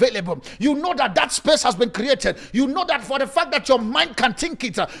resources is available. You know that that space has been created. You know that for the fact that your mind can think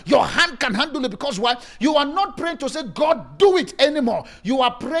it, your hand can handle it. Because why? You are not praying to say, God, do it anymore. You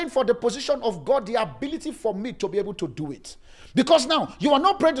are praying for the position of God, the ability for me to be able to do it. Because now you are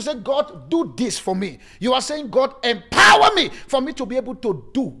not praying to say, God, do this for me. You are saying, God, empower me for me to be able to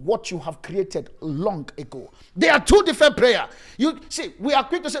do what you have created long ago. There are two different prayers. You see, we are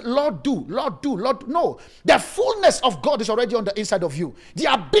quick to say, Lord, do, Lord, do, Lord. No, the fullness of God is already on the inside of you.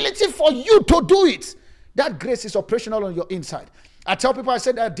 The ability for you to do it, that grace is operational on your inside. I tell people, I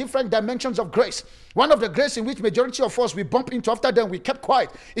said there are different dimensions of grace. One of the grace in which majority of us we bump into after them we kept quiet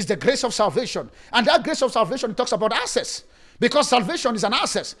is the grace of salvation. And that grace of salvation talks about access. Because salvation is an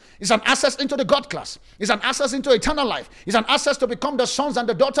access. It's an access into the God class. It's an access into eternal life. It's an access to become the sons and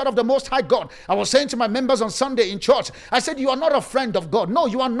the daughter of the Most High God. I was saying to my members on Sunday in church, I said, you are not a friend of God. No,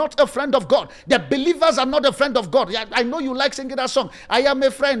 you are not a friend of God. The believers are not a friend of God. I know you like singing that song. I am a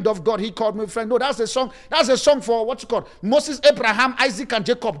friend of God. He called me a friend. No, that's a song. That's a song for what's it called? Moses, Abraham, Isaac, and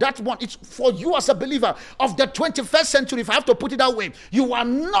Jacob. That one, it's for you as a believer of the 21st century, if I have to put it that way. You are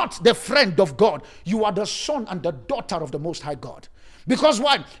not the friend of God. You are the son and the daughter of the Most High God. Because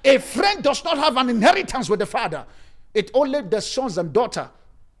why? A friend does not have an inheritance with the father. It's only the sons and daughter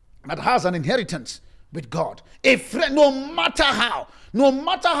that has an inheritance with God. A friend, no matter how, No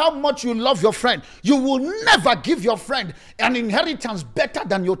matter how much you love your friend, you will never give your friend an inheritance better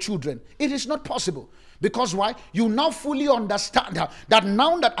than your children. It is not possible. Because why? You now fully understand that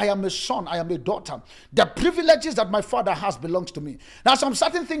now that I am a son, I am a daughter, the privileges that my father has belongs to me. Now, some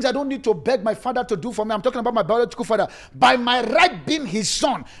certain things I don't need to beg my father to do for me. I'm talking about my biological father. By my right being his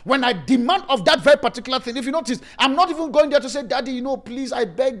son, when I demand of that very particular thing, if you notice, I'm not even going there to say, Daddy, please, I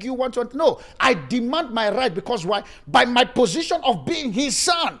beg you, want to. No, I demand my right because why? By my position of being his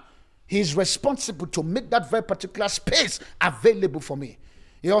son, he is responsible to make that very particular space available for me.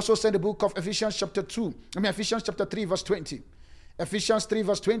 He also said in the book of Ephesians chapter 3 verse 20. Ephesians 3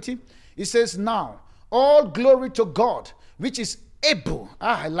 verse 20. He says, now, all glory to God, which is able,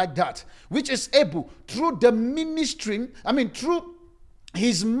 I like that, which is able through the ministry, through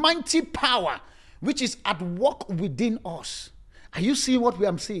his mighty power, which is at work within us. Are you seeing what we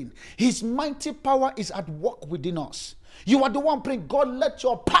are seeing? His mighty power is at work within us. You are the one praying, God, let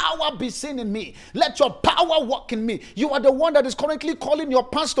your power be seen in me. Let your power work in me. You are the one that is currently calling your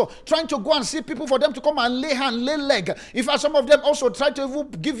pastor, trying to go and see people for them to come and lay hand, lay leg. If some of them also try to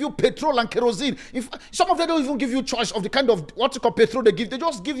even give you petrol and kerosene. If some of them don't even give you choice of the kind of petrol they give. They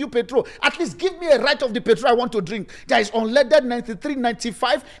just give you petrol. At least give me a right of the petrol I want to drink. There is unleaded 93,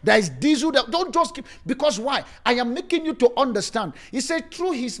 95. There is diesel. Don't just give. Because why? I am making you to understand. He said,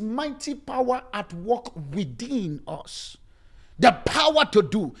 through his mighty power at work within us. The power to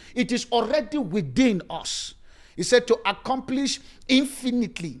do, it is already within us. He said to accomplish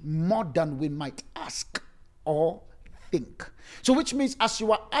infinitely more than we might ask or think. So which means as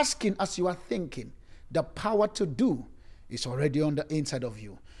you are asking, as you are thinking, the power to do is already on the inside of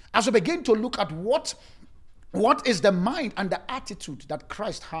you. As we begin to look at what is the mind and the attitude that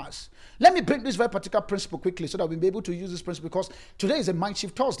Christ has. Let me break this very particular principle quickly so that we'll be able to use this principle, because today is a Mind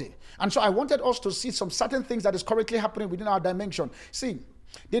Shift Thursday. And so I wanted us to see some certain things that is currently happening within our dimension. See,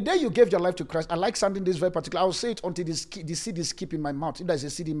 the day you gave your life to Christ, I like sounding this very particular. I will say it until the seed skip in my mouth. If there's a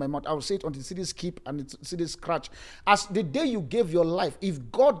seed in my mouth, I will say it until the seed skip and the seed scratch. As the day you gave your life,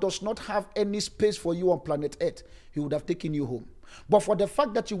 if God does not have any space for you on planet Earth, he would have taken you home. But for the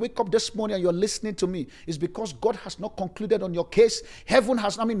fact that you wake up this morning and you're listening to me is because God has not concluded on your case.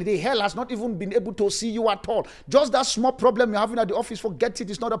 The hell has not even been able to see you at all. Just that small problem you're having at the office, forget it.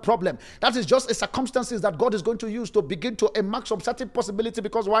 It's not a problem. That is just a circumstances that God is going to use to begin to enact some certain possibility.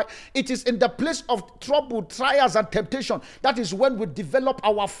 Because why? It is in the place of trouble, trials, and temptation. That is when we develop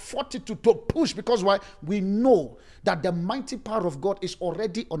our fortitude to push. Because why? We know that the mighty power of God is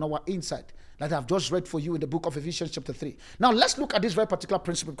already on our inside, that I've just read for you in the book of Ephesians chapter 3. Now let's look at this very particular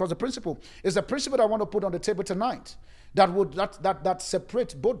principle, because the principle is the principle that I want to put on the table tonight that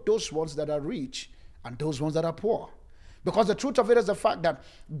separates both those ones that are rich and those ones that are poor. Because the truth of it is the fact that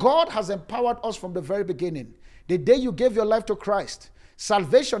God has empowered us from the very beginning. The day you gave your life to Christ,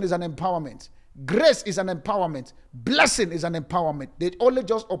 salvation is an empowerment. Grace is an empowerment. Blessing is an empowerment. They only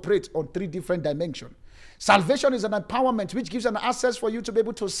just operate on three different dimensions. Salvation is an empowerment which gives an access for you to be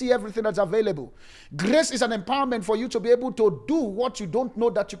able to see everything that's available. Grace is an empowerment for you to be able to do what you don't know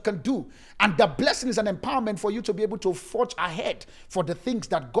that you can do. And the blessing is an empowerment for you to be able to forge ahead for the things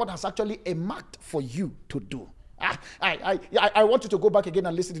that God has actually earmarked for you to do. I want you to go back again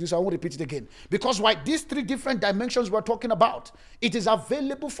and listen to this. I won't repeat it again. Because why? These three different dimensions we're talking about, it is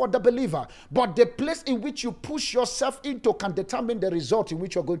available for the believer. But the place in which you push yourself into can determine the result in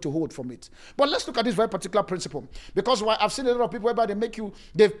which you're going to hold from it. But let's look at this very particular principle. Because why? I've seen a lot of people whereby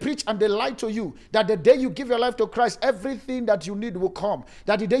they preach and they lie to you that the day you give your life to Christ, everything that you need will come.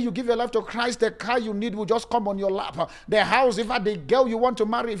 That the day you give your life to Christ, the car you need will just come on your lap. The house, if the girl you want to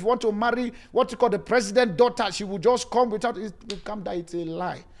marry, if you want to marry what you call the president's daughter, she will just come without it. It's a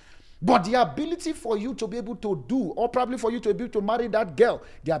lie. But the ability for you to be able to do, or probably for you to be able to marry that girl,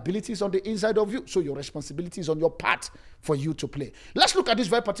 the ability is on the inside of you. So your responsibility is on your part for you to play. Let's look at this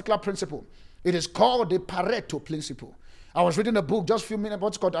very particular principle. It is called the Pareto principle. I was reading a book just a few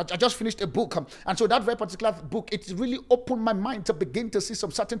minutes ago. I just finished a book. And so that very particular book, it really opened my mind to begin to see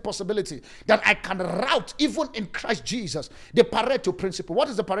some certain possibility that I can route even in Christ Jesus. The Pareto principle. What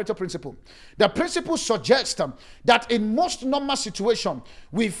is the Pareto principle? The principle suggests that in most normal situations,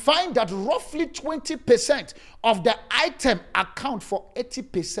 we find that roughly 20% of the item account for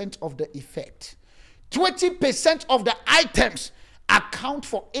 80% of the effect. 20% of the items account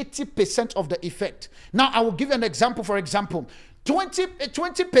for 80% of the effect. Now, I will give you an example. For example,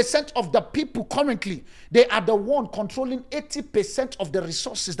 20% of the people currently, they are the one controlling 80% of the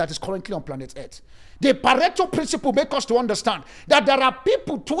resources that is currently on planet Earth. The Pareto principle makes us to understand that there are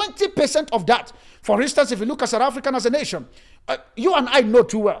people, 20% of that. For instance, if you look at South Africa as a nation, you and I know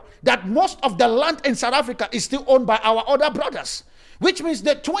too well that most of the land in South Africa is still owned by our other brothers. which means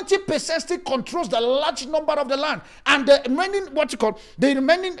the 20% still controls the large number of the land. And the remaining, the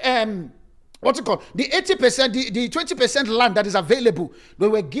 80%, the 20% land that is available, they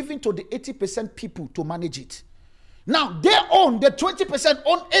were given to the 80% people to manage it. Now, the 20%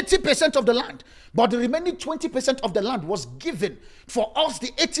 own 80% of the land, but the remaining 20% of the land was given for us,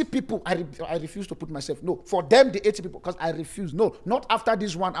 the 80 people. I refuse to put myself, no, for them, the 80 people, because I refuse. No, not after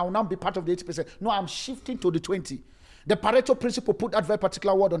this one, I will now be part of the 80%. No, I'm shifting to the 20. The Pareto principle put that very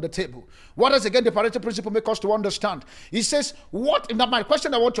particular word on the table. What does again the Pareto principle make us to understand? He says, now my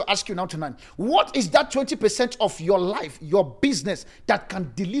question I want to ask you now tonight, what is that 20% of your life, your business, that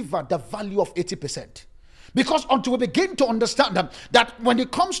can deliver the value of 80%? Because until we begin to understand that when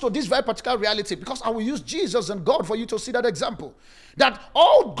it comes to this very particular reality, because I will use Jesus and God for you to see that example, that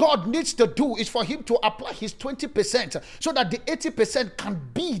all God needs to do is for him to apply his 20% so that the 80% can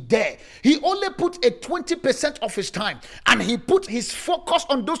be there. He only put a 20% of his time, and he put his focus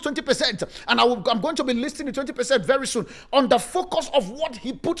on those 20%. And I'm going to be listing the 20% very soon on the focus of what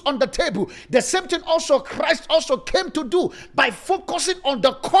he put on the table. The same thing also Christ also came to do by focusing on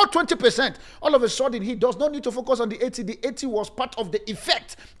the core 20%. All of a sudden, he does not need to focus on the 80. The 80 was part of the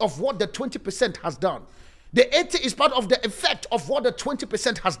effect of what the 20% has done. The 80 is part of the effect of what the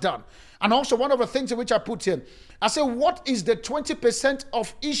 20% has done. And also one of the things in which I put here, I say, what is the 20%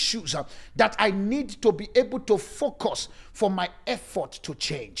 of issues that I need to be able to focus for my effort to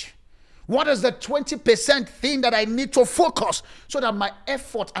change? What is the 20% thing that I need to focus so that my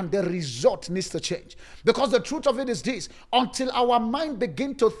effort and the result needs to change? Because the truth of it is this, until our mind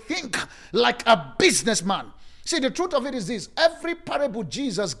begin to think like a businessman. See, the truth of it is this. Every parable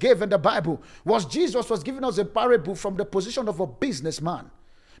Jesus gave in the Bible Jesus was giving us a parable from the position of a businessman.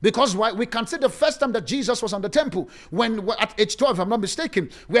 Because why? We can see the first time that Jesus was on the temple, when at age 12, if I'm not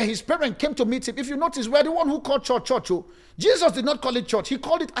mistaken, where his parents came to meet him. If you notice, we're the one who called church. Jesus did not call it church. He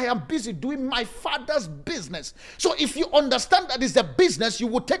called it, I am busy doing my Father's business. So if you understand that it's a business, you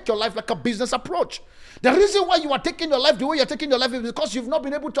will take your life like a business approach. The reason why you are taking your life the way you're taking your life is because you've not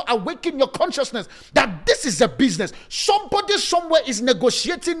been able to awaken your consciousness that this is a business. Somebody somewhere is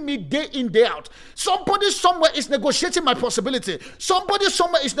negotiating me day in, day out. Somebody somewhere is negotiating my possibility. Somebody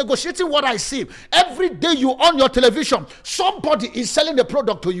somewhere is negotiating what I see. Every day you on your television, somebody is selling the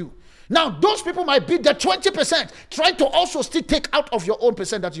product to you. Now, those people might be the 20%, trying to also still take out of your own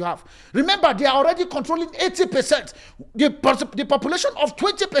percent that you have. Remember, they are already controlling 80%. The population of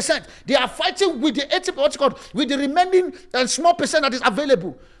 20%, they are fighting with the 80%, with the remaining small percent that is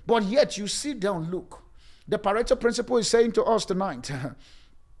available. But yet, you sit down, look. The Pareto principle is saying to us tonight,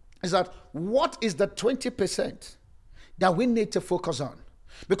 is that what is the 20% that we need to focus on?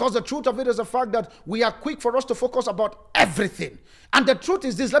 Because the truth of it is the fact that we are quick for us to focus about everything. And the truth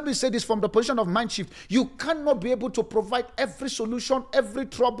is this, let me say this from the position of mind shift. You cannot be able to provide every solution, every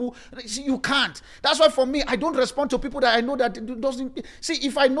trouble. You can't. That's why for me, I don't respond to people that I know that it doesn't. See,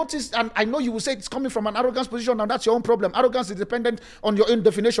 if I notice, and I know you will say it's coming from an arrogance position, and that's your own problem. Arrogance is dependent on your own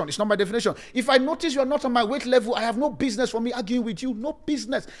definition. It's not my definition. If I notice you're not on my weight level, I have no business for me arguing with you. No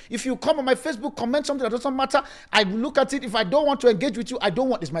business. If you come on my Facebook, comment something that doesn't matter, I look at it. If I don't want to engage with you, I don't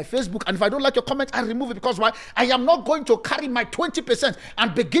want. It's my Facebook. And if I don't like your comment, I remove it. Because why? I am not going to carry my 20%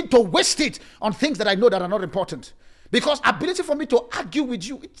 and begin to waste it on things that I know that are not important. Because ability for me to argue with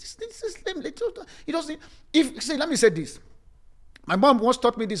you, it's it doesn't. Let me say this. My mom once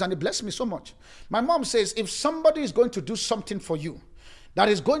taught me this, and it blessed me so much. My mom says, if somebody is going to do something for you that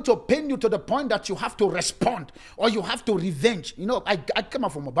is going to pain you to the point that you have to respond or you have to revenge. You know, I come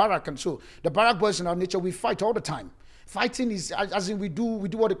up from a barrack, and so the barrack boys in our nature, we fight all the time. Fighting is, as in we do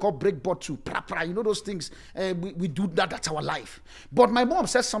what they call break bottle, you know those things. We do that. That's our life. But my mom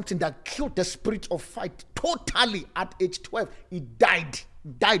said something that killed the spirit of fight totally at age 12. He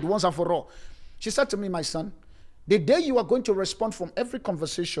died once and for all. She said to me, my son, the day you are going to respond from every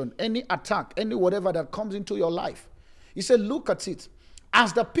conversation, any attack, any whatever that comes into your life, he said, look at it.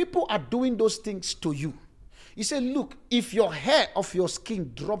 As the people are doing those things to you, he said, look, if your hair of your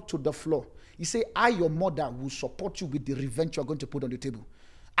skin drop to the floor, he said, I, your mother, will support you with the revenge you're going to put on the table.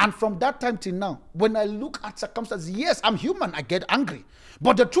 And from that time till now, when I look at circumstances, yes, I'm human, I get angry.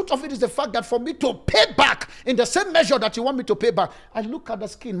 But the truth of it is the fact that for me to pay back in the same measure that you want me to pay back, I look at the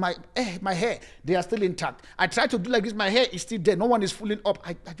skin, my hair, they are still intact. I try to do like this, my hair is still there, no one is fooling up.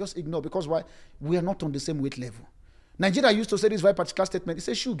 I just ignore, because why? We are not on the same weight level. Nigeria used to say this very particular statement. It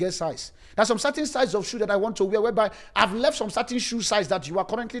says shoe get size. There's some certain size of shoe that I want to wear, whereby I've left some certain shoe size that you are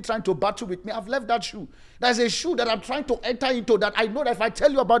currently trying to battle with me. I've left that shoe. There's a shoe that I'm trying to enter into that I know that if I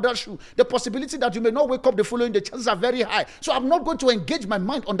tell you about that shoe, the possibility that you may not wake up the following, the chances are very high. So I'm not going to engage my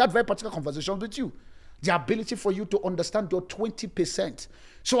mind on that very particular conversation with you. the ability for you to understand your 20%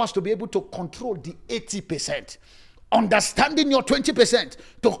 so as to be able to control the 80%. Understanding your 20%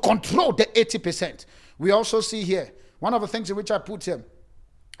 to control the 80%. We also see here, one of the things in which I put here,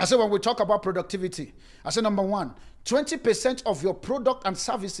 I said when we talk about productivity, I said number one, 20% of your product and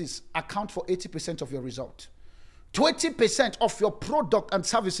services account for 80% of your result. 20% of your product and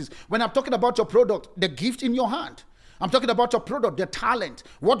services. When I'm talking about your product, the gift in your hand. I'm talking about your product, the talent,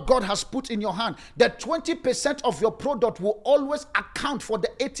 what God has put in your hand. The 20% of your product will always account for the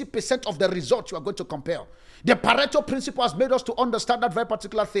 80% of the results you are going to compare. The Pareto principle has made us to understand that very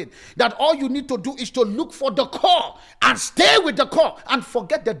particular thing. That all you need to do is to look for the core and stay with the core and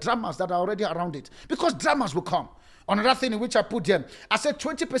forget the dramas that are already around it. Because dramas will come. Another thing in which I put them, I said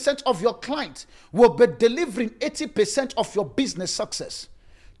 20% of your clients will be delivering 80% of your business success.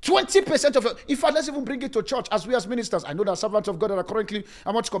 20% of it. In fact, let's even bring it to church as we as ministers. I know there are servants of God that are currently,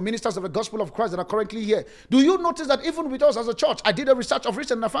 I'm what you call ministers of the gospel of Christ that are currently here. Do you notice that even with us as a church, I did a research of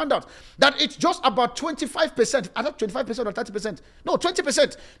recent and I found out that it's just about 25%, I don't 25% or 30%. No,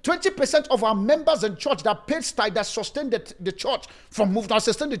 20%. 20% of our members in church that paid tithe that sustained the church from moving,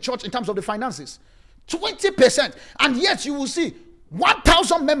 sustain the church in terms of the finances. 20%. And yet you will see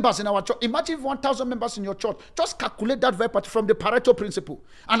 1,000 members in our church. Imagine 1,000 members in your church. Just calculate that very part from the Pareto principle.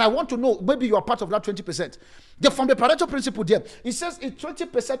 And I want to know, maybe you are part of that 20%. From the Pareto principle there, it says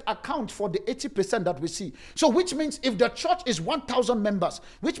 20% account for the 80% that we see. So which means if the church is 1,000 members,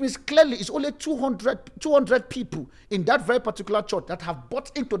 which means clearly it's only 200 people in that very particular church that have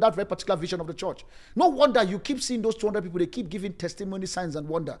bought into that very particular vision of the church. No wonder you keep seeing those 200 people, they keep giving testimony, signs and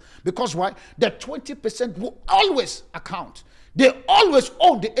wonder. Because why? The 20% will always account. They always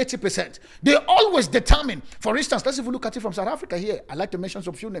own the 80%. They always determine. For instance, let's even look at it from South Africa here. I like to mention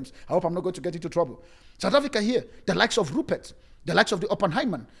some few names. I hope I'm not going to get into trouble. South Africa here, the likes of Rupert, the likes of the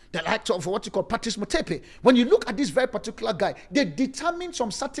Oppenheimer, the likes of what you call Patrice Motsepe. When you look at this very particular guy, they determine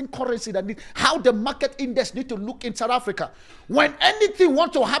some certain currency that how the market index need to look in South Africa. When anything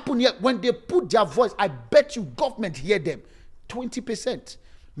wants to happen here, when they put their voice, I bet you government hear them. 20%.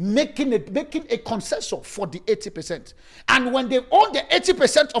 Making a consensus for the 80%. And when they own the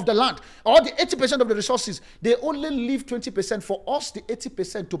 80% of the land or the 80% of the resources, they only leave 20% for us, the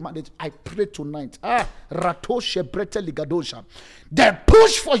 80% to manage. I pray tonight. Ratoshe brete ligadosha. The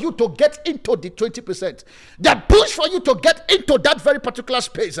push for you to get into the 20%. The push for you to get into that very particular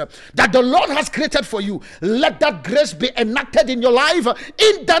space that the Lord has created for you. Let that grace be enacted in your life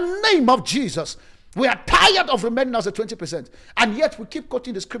in the name of Jesus. We are tired of remaining as a 20%. And yet we keep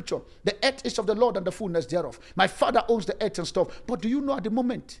quoting the scripture. The earth is of the Lord and the fullness thereof. My Father owns the earth and stuff. But do you know at the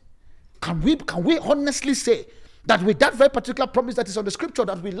moment, can we honestly say that with that very particular promise that is on the scripture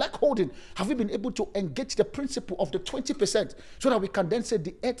that we like holding, have we been able to engage the principle of the 20% so that we can then say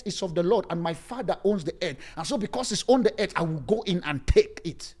the earth is of the Lord and my Father owns the earth. And so because it's on the earth, I will go in and take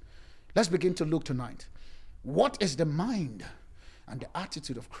it. Let's begin to look tonight. What is the mind and the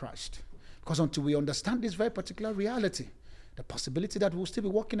attitude of Christ? Because until we understand this very particular reality, the possibility that we'll still be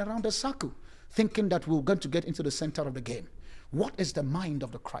walking around a circle, thinking that we're going to get into the center of the game. What is the mind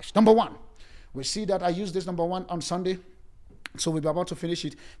of the Christ? Number one, we see that I used this number one on Sunday, so we're about to finish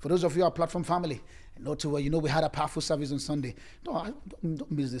it. For those of you, our platform family, we had a powerful service on Sunday. No,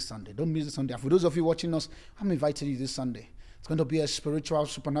 don't miss this Sunday. Don't miss this Sunday. For those of you watching us, I'm inviting you this Sunday. It's going to be a spiritual,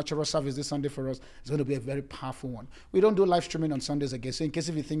 supernatural service this Sunday for us. It's going to be a very powerful one. We don't do live streaming on Sundays again. So in case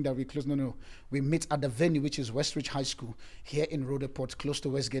if you think that we close, no. We meet at the venue, which is Westridge High School, here in Rhodeport, close to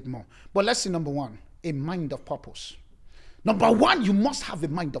Westgate Mall. But let's see number one, a mind of purpose. Number one, you must have a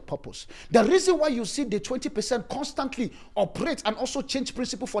mind of purpose. The reason why you see the 20% constantly operate and also change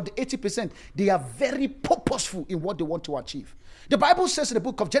principle for the 80%, they are very purposeful in what they want to achieve. The Bible says in the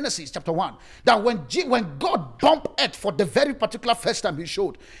book of Genesis chapter 1 that when God bumped earth for the very particular first time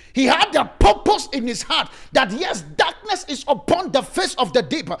he had a purpose in his heart that yes, darkness is upon the face of the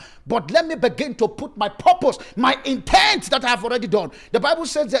deep, but let me begin to put my purpose, my intent that I have already done. The Bible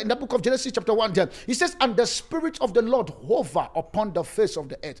says that in the book of Genesis chapter 1 there, it says, and the Spirit of the Lord hover upon the face of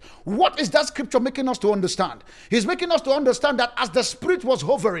the earth. What is that scripture making us to understand? He's making us to understand that as the Spirit was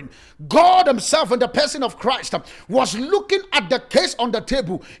hovering, God himself in the person of Christ was looking at the case on the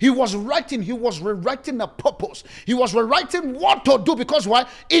table. He was rewriting a purpose. He was rewriting what to do, because why?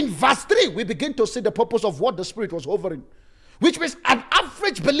 In verse 3, we begin to see the purpose of what the Spirit was hovering. Which means an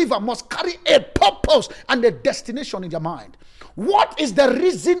average believer must carry a purpose and a destination in their mind. What is the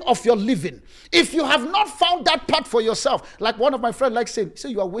reason of your living? If you have not found that part for yourself, like one of my friends likes saying,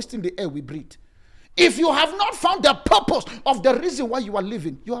 you are wasting the air we breathe. If you have not found the purpose of the reason why you are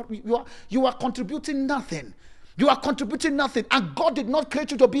living, you are contributing nothing. You are contributing nothing. And God did not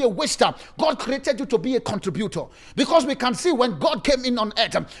create you to be a waster. God created you to be a contributor. Because we can see when God came in on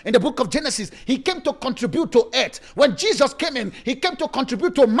earth, in the book of Genesis, he came to contribute to earth. When Jesus came in, he came to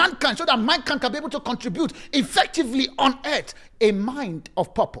contribute to mankind so that mankind can be able to contribute effectively on earth. A mind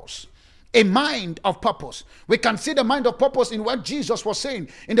of purpose. A mind of purpose. We can see the mind of purpose in what Jesus was saying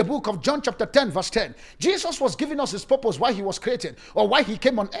in the book of John chapter 10 verse 10. Jesus was giving us his purpose why he was created or why he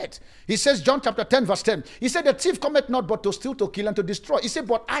came on earth. He says, John chapter 10 verse 10. He said, the thief cometh not but to steal, to kill, and to destroy. He said,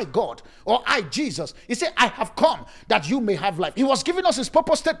 but I, God, or I, Jesus. He said, I have come that you may have life. He was giving us his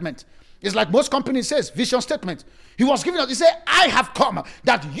purpose statement. It's like most companies says, vision statement. He was giving us, he said, I have come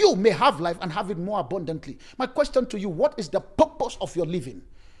that you may have life and have it more abundantly. My question to you, what is the purpose of your living?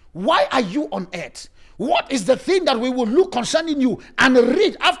 Why are you on earth? What is the thing that we will look concerning you and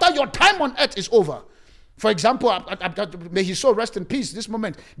read after your time on earth is over? For example, may his soul rest in peace this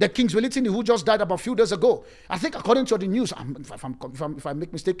moment. The King Zwelithini, who just died about a few days ago. I think according to the news, if I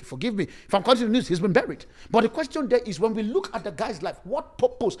make mistake, forgive me. If I'm according to the news, he's been buried. But the question there is, when we look at the guy's life, what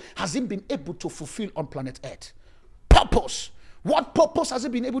purpose has he been able to fulfill on planet earth? Purpose. What purpose has he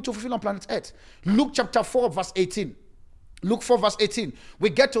been able to fulfill on planet earth? Luke chapter 4 verse 18. Luke 4 verse 18, we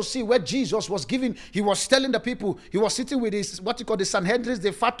get to see where Jesus was giving, he was telling the people, he was sitting with his, what you call the Sanhedrin,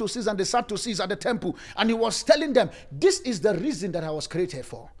 the Pharisees and the Sadducees at the temple, and he was telling them, this is the reason that I was created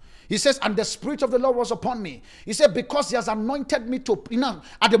for. He says, and the Spirit of the Lord was upon me. He said, because he has anointed me to,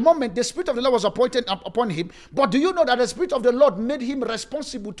 at the moment, the Spirit of the Lord was appointed upon him, but do you know that the Spirit of the Lord made him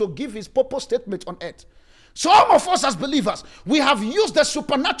responsible to give his purpose statement on earth? Some of us as believers, we have used the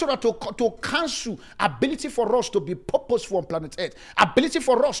supernatural to cancel ability for us to be purposeful on planet earth, ability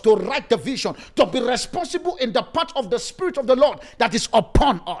for us to write the vision, to be responsible in the part of the Spirit of the Lord that is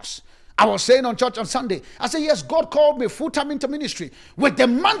upon us. I was saying on church on Sunday, I said, yes, God called me full-time into ministry with the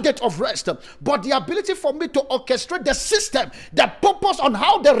mandate of rest, but the ability for me to orchestrate the system, the purpose on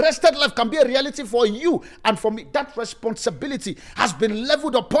how the rested life can be a reality for you and for me, that responsibility has been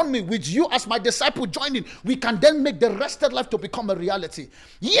leveled upon me with you as my disciple joining. We can then make the rested life to become a reality.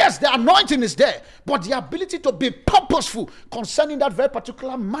 Yes, the anointing is there, but the ability to be purposeful concerning that very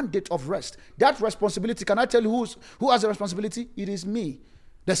particular mandate of rest, that responsibility, can I tell you who has the responsibility? It is me.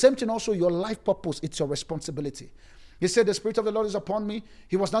 The same thing also, your life purpose, it's your responsibility. He said, the Spirit of the Lord is upon me.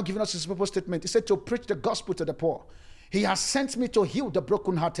 He was now giving us his purpose statement. He said, to preach the gospel to the poor. He has sent me to heal the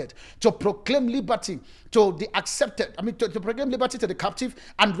brokenhearted, to proclaim liberty to the accepted, to proclaim liberty to the captive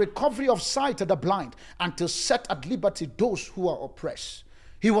and recovery of sight to the blind, and to set at liberty those who are oppressed.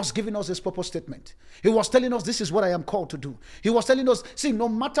 He was giving us his purpose statement. He was telling us, this is what I am called to do. He was telling us, see, no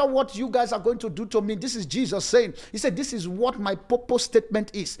matter what you guys are going to do to me, this is Jesus saying. He said, this is what my purpose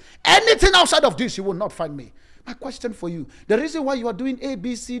statement is. Anything outside of this, you will not find me. My question for you, the reason why you are doing A,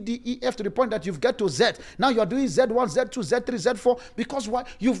 B, C, D, E, F to the point that you've get to Z, now you are doing Z1, Z2, Z3, Z4, because why?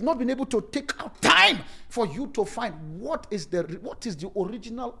 You've not been able to take out time for you to find what is the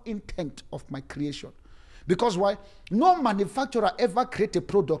original intent of my creation. Because why? No manufacturer ever create a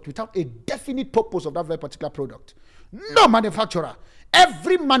product without a definite purpose of that very particular product. No manufacturer.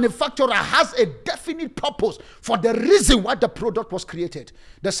 Every manufacturer has a definite purpose for the reason why the product was created.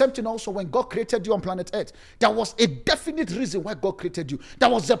 The same thing also when God created you on planet Earth. There was a definite reason why God created you. There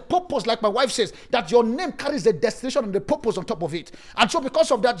was a purpose, like my wife says, that your name carries a destination and the purpose on top of it. And so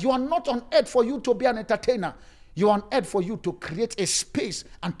because of that, you are not on earth for you to be an entertainer. You are on earth for you to create a space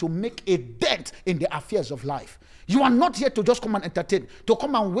and to make a dent in the affairs of life. You are not here to just come and entertain, to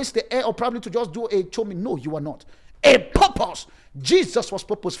come and waste the air, or probably to just do a show me. No, you are not. A purpose. Jesus was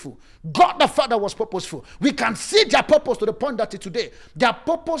purposeful. God the Father was purposeful. We can see their purpose to the point that today, their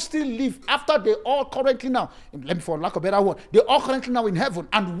purpose still live after they all currently now, let me for lack of a better word, they all currently now in heaven,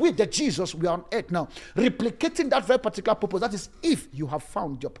 and with the Jesus we are on earth now, replicating that very particular purpose. That is if you have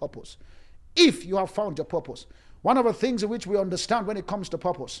found your purpose. If you have found your purpose. One of the things in which we understand when it comes to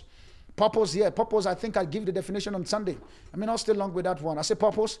purpose. Purpose, I think I give the definition on Sunday. I may not stay long with that one. I say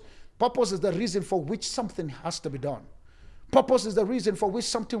purpose. Purpose is the reason for which something has to be done. Purpose is the reason for which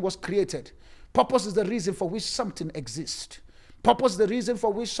something was created. Purpose is the reason for which something exists. Purpose is the reason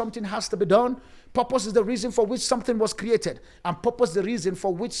for which something has to be done. Purpose is the reason for which something was created. And purpose is the reason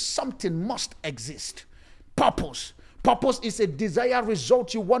for which something must exist. Purpose. Purpose is a desired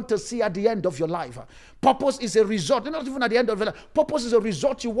result you want to see at the end of your life. Purpose is a result, not even at the end of your life. Purpose is a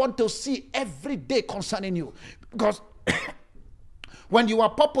result you want to see every day concerning you. Because when you are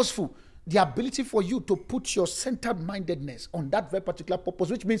purposeful, the ability for you to put your centered mindedness on that very particular purpose,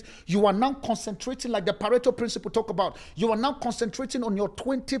 which means you are now concentrating, like the Pareto principle talk about, you are now concentrating on your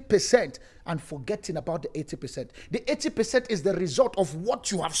 20% and forgetting about the 80%. The 80% is the result of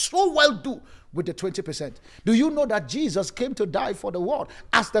what you have so well do with the 20%. Do you know that Jesus came to die for the world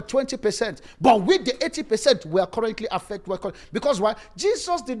as the 20%? But with the 80%, we are currently affected. Because why?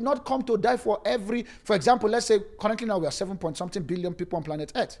 Jesus did not come to die for example, let's say currently now we are 7-point-something billion people on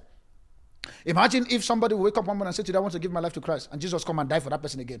planet Earth. Imagine if somebody will wake up one morning and say today I want to give my life to Christ, and Jesus come and die for that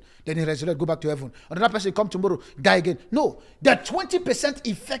person again. Then he resurrect, go back to heaven. Another person come tomorrow, die again. No, the 20%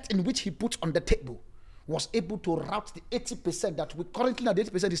 effect in which he put on the table was able to route the 80% that we currently now, the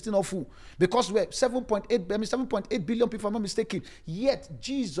 80% is still not full. Because we're 7.8 billion people, if I'm not mistaken. Yet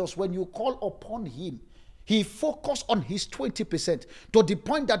Jesus, when you call upon him, he focused on his 20% to the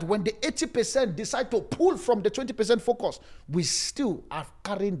point that when the 80% decide to pull from the 20% focus, we still are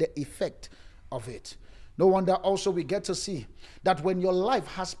carrying the effect of it. No wonder also we get to see that when your life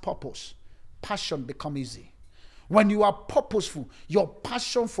has purpose, passion becomes easy. When you are purposeful, your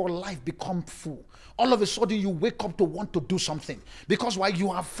passion for life becomes full. All of a sudden, you wake up to want to do something. Because why?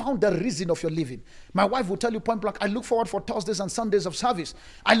 You have found the reason of your living. My wife will tell you point blank, I look forward for Thursdays and Sundays of service.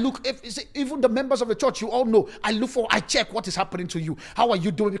 Even the members of the church, you all know, I check what is happening to you. How are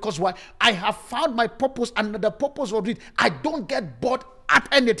you doing? Because why? I have found my purpose, and the purpose of it, I don't get bored at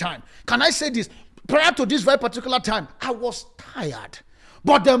any time. Can I say this? Prior to this very particular time, I was tired.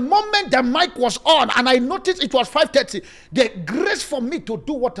 But the moment the mic was on and I noticed it was 5:30, the grace for me to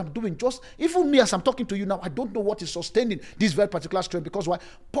do what I'm doing, just even me as I'm talking to you now, I don't know what is sustaining this very particular strength. Because why?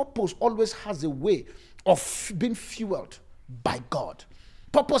 Purpose always has a way of being fueled by God.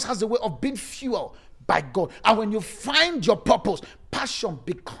 Purpose has a way of being fueled by God. And when you find your purpose, passion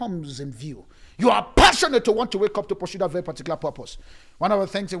becomes in view. You are passionate to want to wake up to pursue that very particular purpose. One of the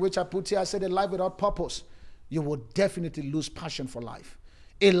things in which I put here, I said a life without purpose, you will definitely lose passion for life.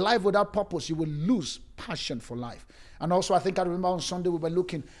 A life without purpose, you will lose passion for life. And also, I remember on Sunday we were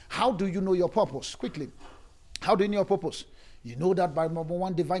looking, how do you know your purpose? Quickly, how do you know your purpose? You know that by number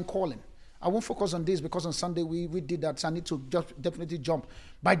one, divine calling. I won't focus on this because on Sunday we did that, so I need to just definitely jump.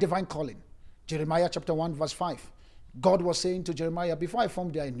 By divine calling. Jeremiah chapter 1 verse 5. God was saying to Jeremiah, before I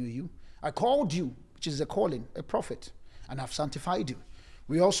formed you, I knew you. I called you, which is a calling, a prophet, and I've sanctified you.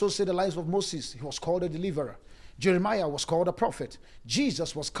 We also see the lives of Moses. He was called a deliverer. Jeremiah was called a prophet.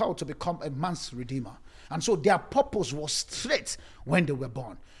 Jesus was called to become a man's redeemer. And so their purpose was straight when they were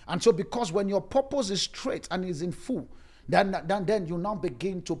born. And so because when your purpose is straight and is in full, then you now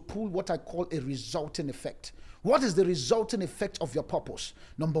begin to pull what I call a resulting effect. What is the resulting effect of your purpose?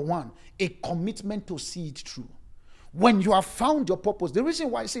 Number one, a commitment to see it through. When you have found your purpose, the reason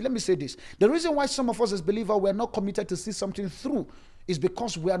why, let me say this. The reason why some of us as believers, we are not committed to see something through is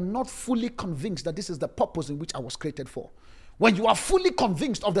because we are not fully convinced that this is the purpose in which I was created for. When you are fully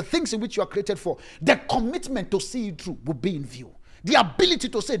convinced of the things in which you are created for, the commitment to see it through will be in view. The ability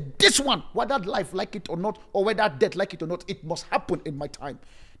to say, this one, whether life like it or not, or whether death like it or not, it must happen in my time.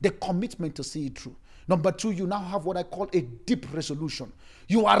 The commitment to see it through. Number two, you now have what I call a deep resolution.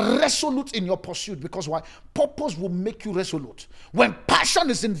 You are resolute in your pursuit because why? Purpose will make you resolute. When passion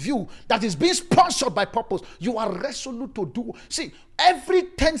is in view, that is being sponsored by purpose, you are resolute to do. See, every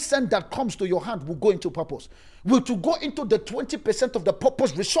 10 cents that comes to your hand will go into purpose. Will to go into the 20% of the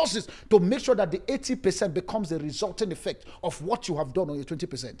purpose resources to make sure that the 80% becomes the resulting effect of what you have done on your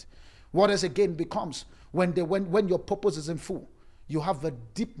 20%. What else again becomes when your purpose is in full, you have a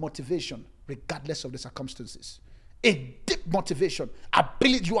deep motivation regardless of the circumstances. A deep motivation,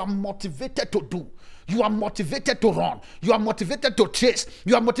 ability. You are motivated to do. You are motivated to run. You are motivated to chase.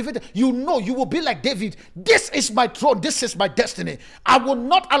 You are motivated. You know you will be like David. This is my throne. This is my destiny. I will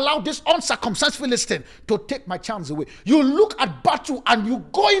not allow this uncircumcised Philistine to take my chance away. You look at battle and you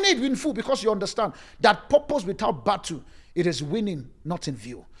go in it in full because you understand that purpose without battle, it is winning, not in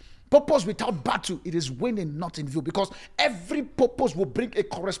view. Purpose without battle, it is winning, not in view. Because every purpose will bring a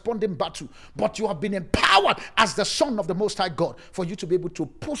corresponding battle. But you have been empowered as the son of the Most High God for you to be able to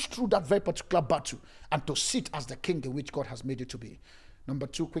push through that very particular battle and to sit as the king in which God has made you to be. Number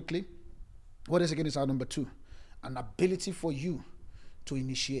two, quickly. What is again is our number two? An ability for you to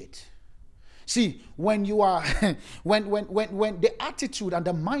initiate. See, when you are, when the attitude and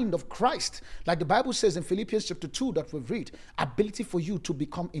the mind of Christ, like the Bible says in Philippians chapter 2 that we've read, ability for you to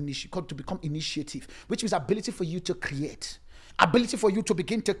become initiative, which means ability for you to create. ability for you to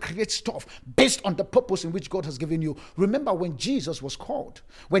begin to create stuff based on the purpose in which God has given you. Remember when Jesus was called,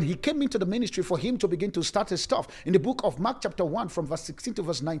 when he came into the ministry for him to begin to start his stuff, in the book of Mark chapter 1 from verse 16 to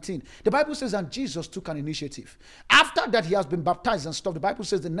verse 19, the Bible says, and Jesus took an initiative. After that he has been baptized and stuff, the Bible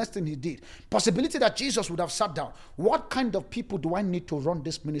says the next thing he did, possibility that Jesus would have sat down. What kind of people do I need to run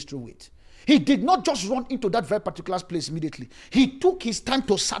this ministry with? He did not just run into that very particular place immediately. He took his time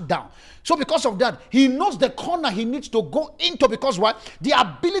to sit down. So because of that, he knows the corner he needs to go into, because what? The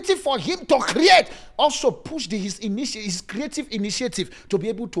ability for him to create also pushed his creative initiative to be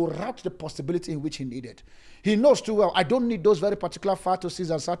able to route the possibility in which he needed. He knows too well, I don't need those very particular Phatuses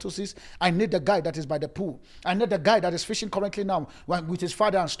and Satuses. I need the guy that is by the pool. I need the guy that is fishing currently now with his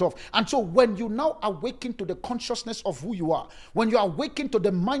father and stuff. And so when you now awaken to the consciousness of who you are, when you awaken to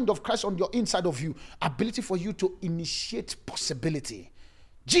the mind of Christ on your inside of you, ability for you to initiate possibility.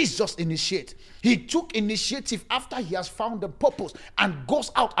 Jesus initiate. He took initiative after he has found the purpose and goes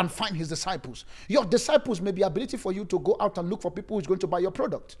out and find his disciples. Your disciples may be ability for you to go out and look for people who is going to buy your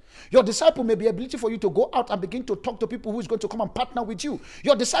product. Your disciple may be ability for you to go out and begin to talk to people who is going to come and partner with you.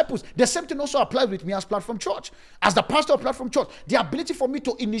 Your disciples, the same thing also applies with me as Platform Church. As the pastor of Platform Church, the ability for me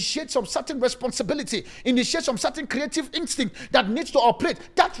to initiate some certain responsibility, initiate some certain creative instinct that needs to operate,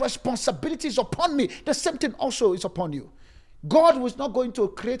 that responsibility is upon me. The same thing also is upon you. God was not going to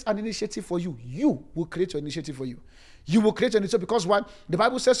create an initiative for you. You will create your initiative for you. You will create your initiative, because why? The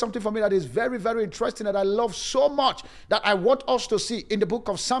Bible says something for me that is very, very interesting, that I love so much, that I want us to see in the book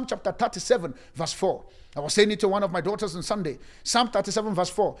of Psalm chapter 37, verse 4. I was saying it to one of my daughters on Sunday. Psalm 37, verse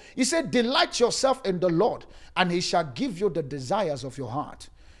 4. He said, delight yourself in the Lord, and he shall give you the desires of your heart.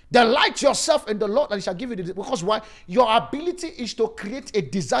 Delight yourself in the Lord, and he shall give you the, because why? Your ability is to create a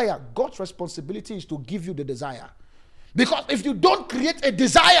desire. God's responsibility is to give you the desire. Because if you don't create a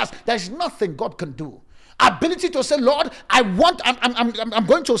desire, there is nothing God can do. Ability to say, Lord, I'm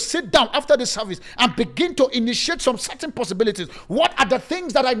going to sit down after this service and begin to initiate some certain possibilities. What are the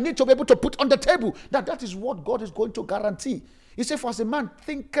things that I need to be able to put on the table? That is what God is going to guarantee. He said, for as a man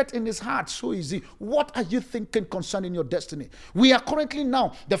thinketh in his heart, so is he. What are you thinking concerning your destiny? We are currently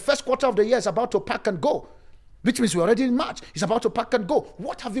now, the first quarter of the year is about to pack and go. Which means we're already in March. It's about to pack and go.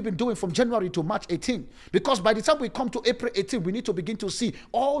 What have you been doing from January to March 18? Because by the time we come to April 18, we need to begin to see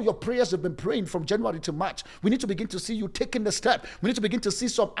all your prayers you've been praying from January to March. We need to begin to see you taking the step. We need to begin to see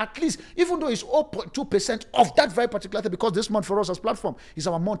some, at least, even though it's 0.2% of that very particular thing, because this month for us as Platform is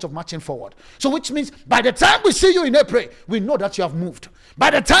our month of marching forward. So which means by the time we see you in April, we know that you have moved.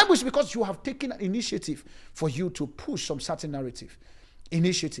 By the time because you have taken an initiative for you to push some certain narrative.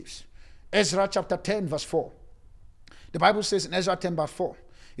 Initiatives. Ezra chapter 10 verse 4. The Bible says in Ezra 10 verse 4,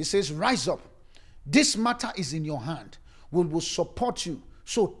 it says, rise up. This matter is in your hand. We will support you.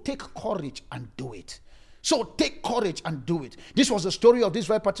 So take courage and do it. So take courage and do it. This was the story of these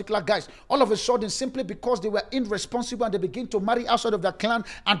very particular guys. All of a sudden, simply because they were irresponsible and they began to marry outside of their clan,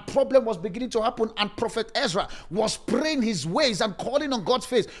 and problem was beginning to happen, and Prophet Ezra was praying his ways and calling on God's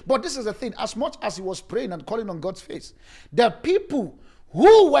face. But this is the thing, as much as he was praying and calling on God's face, the people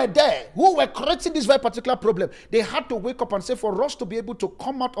who were there, who were creating this very particular problem, they had to wake up and say, for us to be able to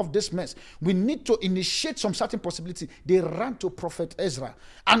come out of this mess, we need to initiate some certain possibility. They ran to Prophet Ezra.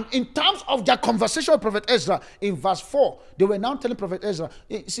 And in terms of their conversation with Prophet Ezra, in verse 4, they were now telling Prophet Ezra,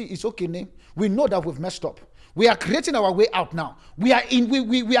 hey, see, it's okay, name. We know that we've messed up. We are creating our way out now. We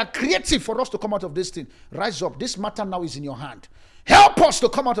are creative for us to come out of this thing. Rise up. This matter now is in your hand. Help us to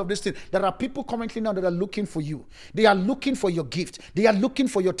come out of this thing. There are people currently now that are looking for you. They are looking for your gift. They are looking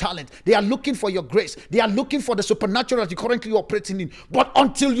for your talent. They are looking for your grace. They are looking for the supernatural that you're currently operating in. But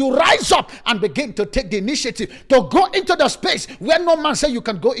until you rise up and begin to take the initiative to go into the space where no man said you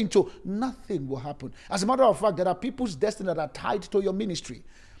can go into, nothing will happen. As a matter of fact, there are people's destiny that are tied to your ministry.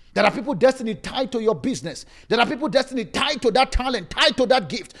 There are people destiny tied to your business. There are people destiny tied to that talent, tied to that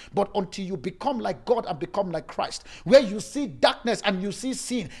gift. But until you become like God and become like Christ, where you see darkness and you see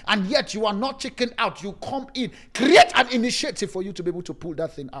sin, and yet you are not checking out, you come in, create an initiative for you to be able to pull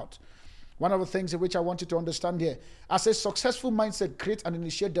that thing out. One of the things in which I want you to understand here, as a successful mindset, create and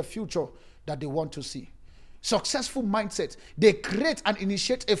initiate the future that they want to see. Successful mindset, they create and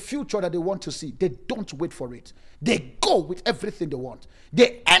initiate a future that they want to see. They don't wait for it. They go with everything they want.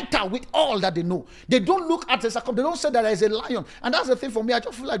 They enter with all that they know. They don't look at the circumstance. They don't say that there is a lion. And that's the thing for me. I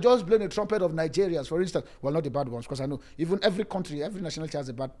just feel like just blowing the trumpet of Nigerians, for instance. Well, not the bad ones, because I know even every country, every nationality has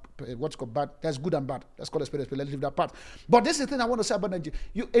a bad, what's called bad. There's good and bad. Let's call it spade. Let's leave that part. But this is the thing I want to say about Nigeria.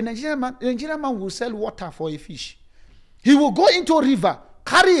 A Nigerian man will sell water for a fish. He will go into a river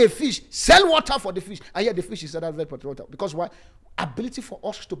carry a fish, sell water for the fish. And yet the fish is that very water. Because why? Ability for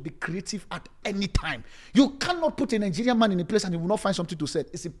us to be creative at any time. You cannot put a Nigerian man in a place and he will not find something to sell.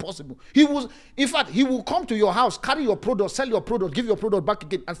 It's impossible. He will come to your house, carry your product, sell your product, give your product back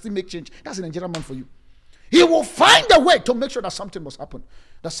again, and still make change. That's a Nigerian man for you. He will find a way to make sure that something must happen.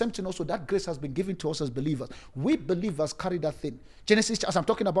 The same thing also, that grace has been given to us as believers. We believers carry that thing. Genesis, as I'm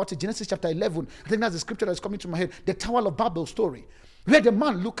talking about it, Genesis chapter 11, I think that's the scripture that's coming to my head, the Tower of Babel story. Where the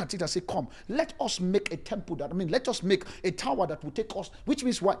man look at it and say, come, let us make a temple let us make a tower that will take us, which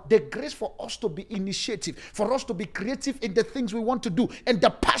means what? The grace for us to be initiative, for us to be creative in the things we want to do, and the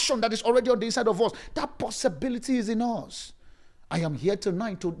passion that is already on the inside of us, that possibility is in us. I am here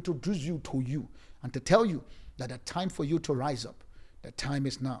tonight to introduce you to you and to tell you that the time for you to rise up, the time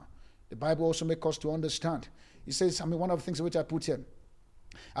is now. The Bible also makes us to understand. It says, one of the things which I put here,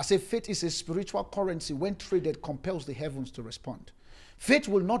 I say faith is a spiritual currency when traded compels the heavens to respond. Faith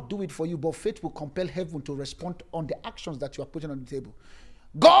will not do it for you, but faith will compel heaven to respond on the actions that you are putting on the table.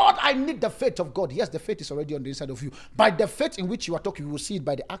 God, I need the faith of God. Yes, the faith is already on the inside of you. By the faith in which you are talking, you will see it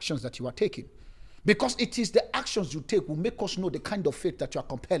by the actions that you are taking. Because it is the actions you take will make us know the kind of faith that you are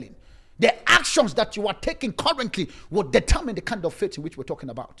compelling. The actions that you are taking currently will determine the kind of faith in which we're talking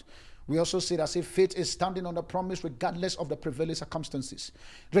about. We also say that faith is standing on the promise regardless of the prevailing circumstances.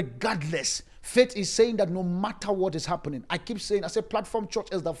 Regardless. Faith is saying that no matter what is happening. I keep saying, Platform Church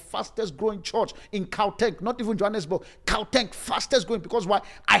is the fastest growing church in Gauteng, not even Johannesburg. Gauteng, fastest growing. Because why?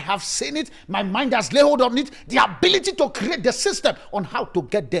 I have seen it. My mind has laid hold on it. The ability to create the system on how to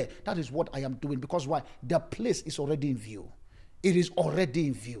get there. That is what I am doing. Because why? The place is already in view. It is already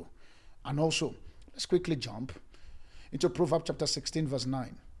in view. And also, let's quickly jump into Proverbs chapter 16, verse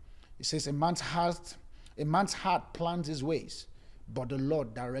 9. It says, a man's heart plans his ways, but the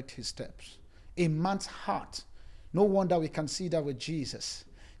Lord directs his steps. A man's heart. No wonder we can see that with Jesus.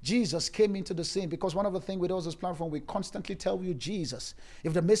 Jesus came into the scene because one of the things with us as platform, we constantly tell you Jesus.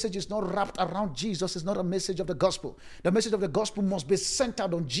 If the message is not wrapped around Jesus, it's not a message of the gospel. The message of the gospel must be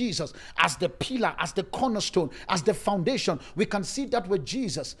centered on Jesus as the pillar, as the cornerstone, as the foundation. We can see that with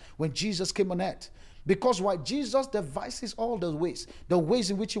Jesus when Jesus came on earth. Because why? Jesus devises all the ways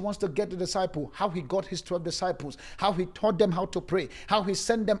in which he wants to get the disciple, how he got his 12 disciples, how he taught them how to pray, how he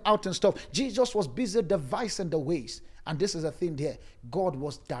sent them out and stuff. Jesus was busy devising the ways. And this is the thing here. God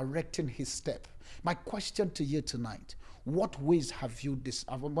was directing his step. My question to you tonight, what ways have you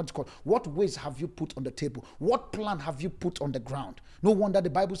what ways have you put on the table? What plan have you put on the ground? No wonder the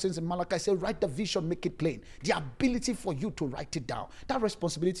Bible says in Malachi, say, write the vision, make it plain. The ability for you to write it down. That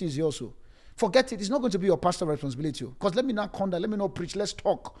responsibility is yours. Forget it. It's not going to be your pastor's responsibility. Because let me not conduct, let me not preach, let's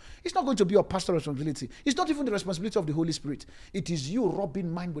talk. It's not going to be your pastor's responsibility. It's not even the responsibility of the Holy Spirit. It is you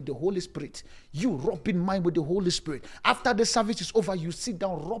rubbing mind with the Holy Spirit. You rubbing mind with the Holy Spirit. After the service is over, you sit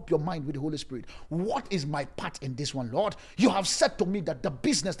down, rub your mind with the Holy Spirit. What is my part in this one, Lord? You have said to me that the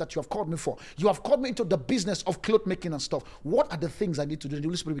business that you have called me for, you have called me into the business of cloth making and stuff. What are the things I need to do? The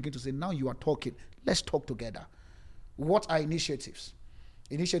Holy Spirit begin to say, now you are talking. Let's talk together. What are initiatives?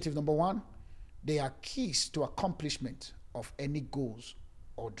 Initiative number 1, they are keys to accomplishment of any goals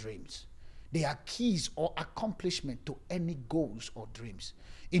or dreams. They are keys or accomplishment to any goals or dreams.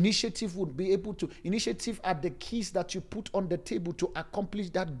 Initiative are the keys that you put on the table to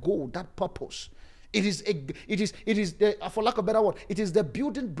accomplish that goal, that purpose. It is the, for lack of a better word, it is the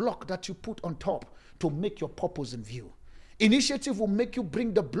building block that you put on top to make your purpose in view. Initiative will make you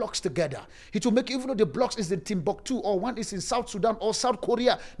bring the blocks together. It will make, even though the blocks is in Timbuktu or one is in South Sudan or South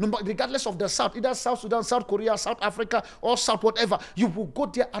Korea, regardless of the South, either South Sudan, South Korea, South Africa, or South whatever, you will go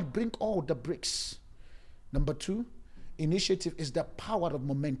there and bring all the bricks. Number 2, initiative is the power of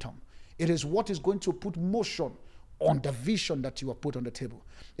momentum. It is what is going to put motion on the vision that you have put on the table.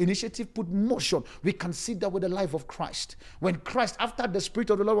 Initiative put motion. We can see that with the life of Christ. When Christ, after the Spirit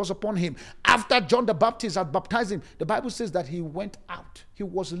of the Lord was upon him, after John the Baptist had baptized him, the Bible says that he went out. He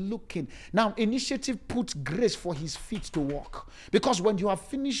was looking. Now, initiative puts grace for his feet to walk. Because when you have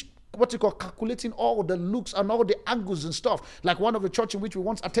finished calculating all the looks and all the angles and stuff, like one of the church in which we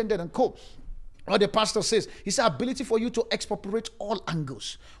once attended and co. What the pastor says, he said, ability for you to expropriate all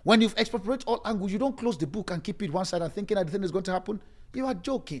angles. When you've expropriated all angles, you don't close the book and keep it one side and thinking that the thing is going to happen. You are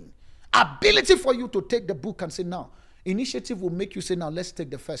joking. Ability for you to take the book and say, now, initiative will make you say, now, let's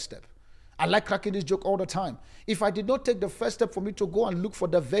take the first step. I like cracking this joke all the time. If I did not take the first step for me to go and look for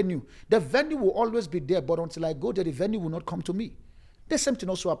the venue will always be there, but until I go there, the venue will not come to me. The same thing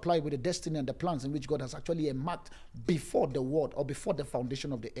also applies with the destiny and the plans in which God has actually marked before the world or before the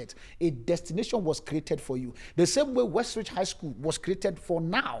foundation of the earth. A destination was created for you. The same way Westridge High School was created for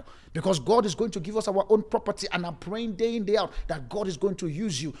now, because God is going to give us our own property, and I'm praying day in, day out that God is going to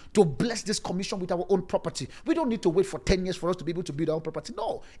use you to bless this commission with our own property. We don't need to wait for 10 years for us to be able to build our own property.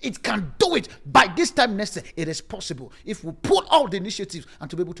 No, it can do it by this time next year. It is possible if we put all the initiatives and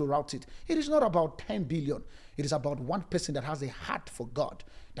to be able to route it. It is not about 10 billion. It is about one person that has a heart for God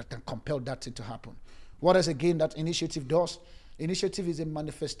that can compel that thing to happen. What else again that initiative does? Initiative is a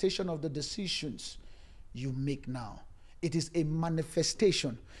manifestation of the decisions you make now. It is a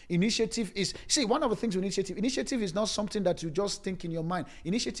manifestation. Initiative is, see, one of the things with initiative is not something that you just think in your mind.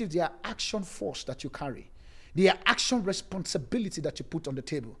 Initiative, they are action force that you carry. They are action responsibility that you put on the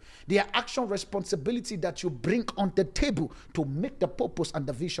table. They are action responsibility that you bring on the table to make the purpose and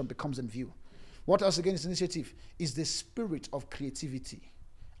the vision becomes in view. What else again is initiative? Is the spirit of creativity.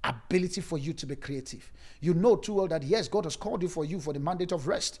 Ability for you to be creative. You know too well that yes, God has called you for the mandate of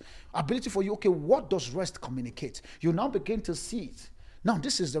rest. Ability for you, okay, what does rest communicate? You now begin to see it. Now,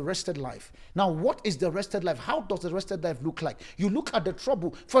 this is the rested life. Now, what is the rested life? How does the rested life look like? You look at the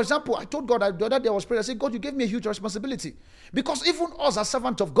trouble. For example, I told God the other day I was praying. I said, God, you gave me a huge responsibility. Because even us as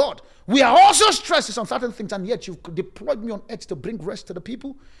servants of God, we are also stressed on certain things, and yet you've deployed me on earth to bring rest to the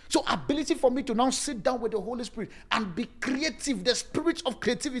people. So, ability for me to now sit down with the Holy Spirit and be creative, the spirit of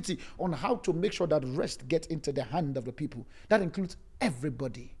creativity on how to make sure that rest gets into the hand of the people. That includes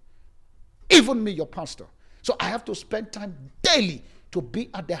everybody, even me, your pastor. So, I have to spend time daily to be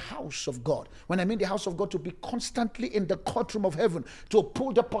at the house of God. When I mean the house of God, to be constantly in the courtroom of heaven, to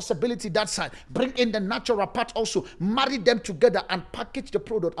pull the possibility that side, bring in the natural part also, marry them together and package the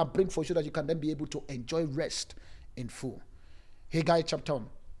product and bring for you so that you can then be able to enjoy rest in full. Haggai chapter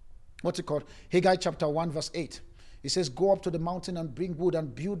 1 verse 8. It says, go up to the mountain and bring wood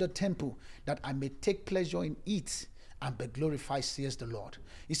and build a temple that I may take pleasure in it and be glorified, says the Lord.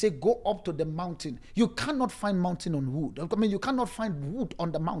 He said, go up to the mountain. You cannot find mountain on wood. I mean, you cannot find wood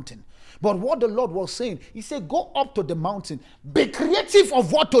on the mountain. But what the Lord was saying, he said, go up to the mountain. Be creative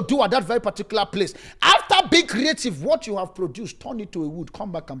of what to do at that very particular place. After being creative, what you have produced, turn it to a wood.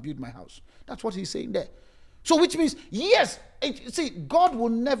 Come back and build my house. That's what he's saying there. So which means, yes, see, God will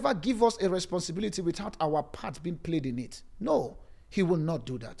never give us a responsibility without our part being played in it. No, he will not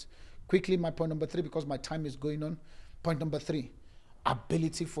do that. Quickly, my point number 3, because my time is going on. Point number 3,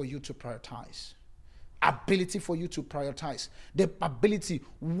 ability for you to prioritize. Ability for you to prioritize. The ability,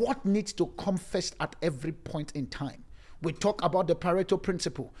 what needs to come first at every point in time. We talk about the Pareto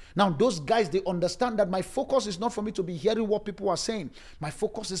principle. Now, those guys, they understand that my focus is not for me to be hearing what people are saying. My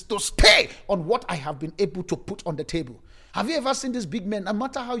focus is to stay on what I have been able to put on the table. Have you ever seen these big men? No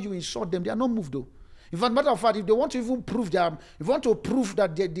matter how you insult them, they are not moved though. In fact, matter of fact, if they want to even prove that, if you want to prove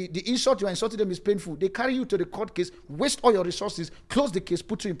that the insult you are insulting them is painful, they carry you to the court case, waste all your resources, close the case,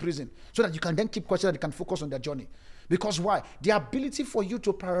 put you in prison, so that you can then keep quiet, so that they can focus on their journey. Because why? The ability for you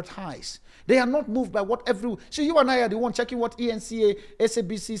to prioritize. They are not moved by what see, you and I are the one checking what ENCA,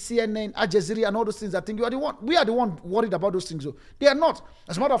 SABC, CNN, Al Jazeera, and all those things. I think you are the one. We are the one worried about those things. Though. They are not.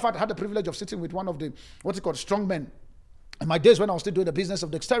 As a matter of fact, I had the privilege of sitting with one of the, strong men. In my days when I was still doing the business of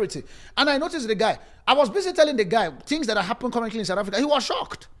dexterity. And I noticed the guy, I was busy telling the guy things that are happening currently in South Africa. He was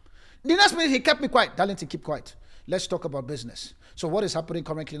shocked. The next minute, he kept me quiet. Darlington, keep quiet. Let's talk about business. So what is happening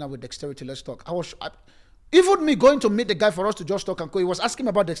currently now with dexterity? Let's talk. Even me going to meet the guy for us to just talk and go, he was asking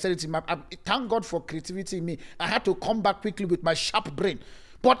me about dexterity. Thank God for creativity in me. I had to come back quickly with my sharp brain.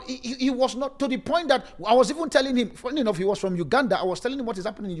 But he was not to the point that I was even telling him, funny enough, he was from Uganda. I was telling him what is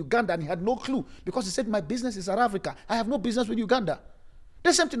happening in Uganda and he had no clue because he said, my business is South Africa. I have no business with Uganda.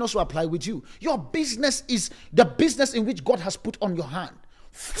 The same thing also apply with you. Your business is the business in which God has put on your hand.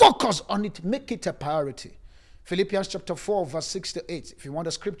 Focus on it. Make it a priority. Philippians chapter 4, verse 6 to 8. If you want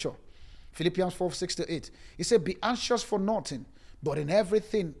the scripture. Philippians 4, 6 to 8. He said, be anxious for nothing, but in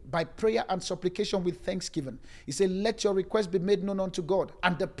everything, by prayer and supplication with thanksgiving. He said, let your requests be made known unto God.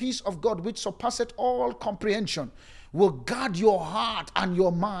 And the peace of God, which surpasseth all comprehension, will guard your heart and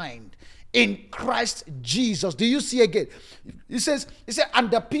your mind in Christ Jesus. Do you see again? He said, and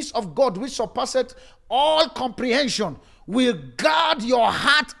the peace of God, which surpasseth all comprehension, will guard your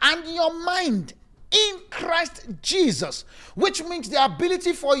heart and your mind in Christ Jesus, which means the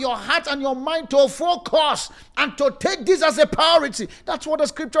ability for your heart and your mind to focus and to take this as a priority. That's what the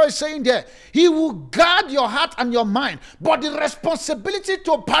scripture is saying there. He will guard your heart and your mind, but the responsibility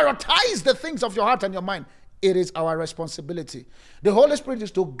to prioritize the things of your heart and your mind, it is our responsibility. The Holy Spirit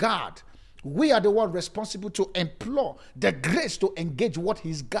is to guard. We are the one responsible to implore the grace to engage what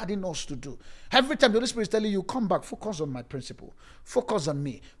he's guiding us to do. Every time the Holy Spirit is telling you, come back, focus on my principle, focus on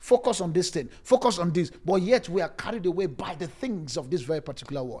me, focus on this thing, focus on this. But yet we are carried away by the things of this very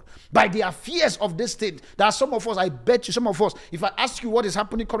particular world, by the affairs of this thing. There are some of us, I bet you, some of us, if I ask you what is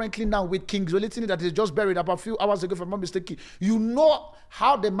happening currently now with King Zwelithini that is just buried about a few hours ago, if I'm not mistaken, you know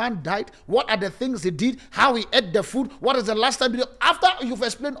how the man died, what are the things he did, how he ate the food, what is the last time he did. After you've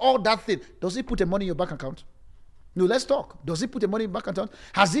explained all that thing, does he put the money in your bank account? No, let's talk. Does he put the money in your bank account?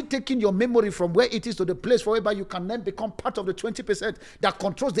 Has he taken your memory from where it is to the place whereby you can then become part of the 20% that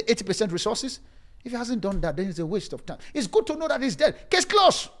controls the 80% resources? If he hasn't done that, then it's a waste of time. It's good to know that he's dead. Case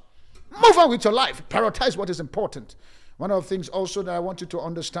closed. Move on with your life. Prioritize what is important. One of the things also that I want you to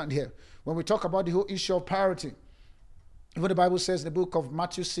understand here, when we talk about the whole issue of priority, what the Bible says in the book of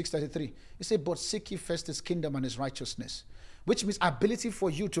Matthew 6:33, it says, but seek ye first his kingdom and his righteousness, which means ability for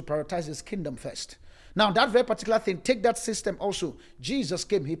you to prioritize his kingdom first. Now, that very particular thing, take that system also. Jesus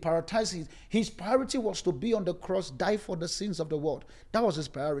came, he prioritized his priority was to be on the cross, die for the sins of the world. That was his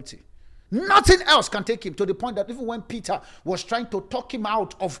priority. Nothing else can take him, to the point that even when Peter was trying to talk him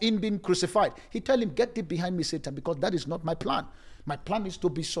out of him being crucified, he told him, get thee behind me, Satan, because that is not my plan. My plan is to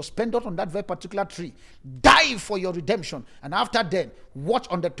be suspended on that very particular tree, die for your redemption, and after then, watch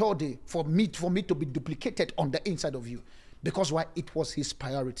on the third day for me to be duplicated on the inside of you. Because why? It was his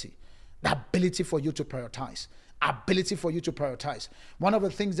priority. The ability for you to prioritize. Ability for you to prioritize. One of the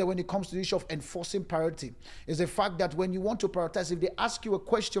things that when it comes to the issue of enforcing priority is the fact that when you want to prioritize, if they ask you a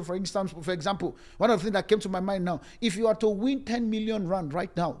question, for example, one of the things that came to my mind now, if you are to win 10 million rand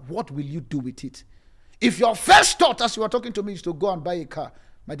right now, what will you do with it? If your first thought as you are talking to me is to go and buy a car,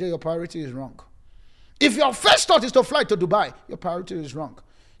 my dear, your priority is wrong. If your first thought is to fly to Dubai, your priority is wrong.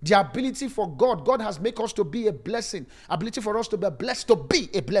 The ability for God has made us to be a blessing. Ability for us to be blessed, to be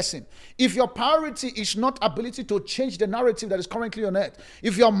a blessing. If your priority is not ability to change the narrative that is currently on earth,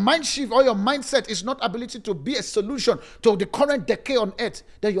 if your mind shift or your mindset is not ability to be a solution to the current decay on earth,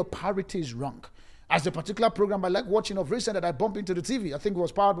 then your priority is wrong. As the particular program I like watching of recent that I bumped into the TV, I think it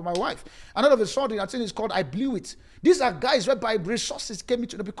was powered by my wife. And all of a sudden, I think it's called I Blew It. These are guys whereby resources came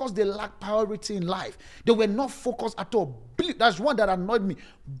into them because they lack priority in life. They were not focused at all. That's one that annoyed me.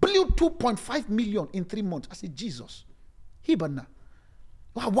 Blew 2.5 million in 3 months. I said, Jesus. Hibana.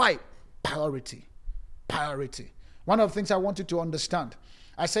 Why? Priority. Priority. One of the things I want you to understand.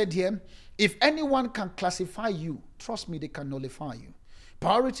 I said here, if anyone can classify you, trust me, they can nullify you.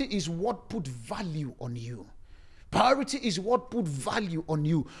 Priority is what put value on you. Priority is what put value on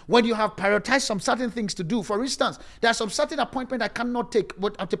you. When you have prioritized some certain things to do, for instance, there are some certain appointment I cannot take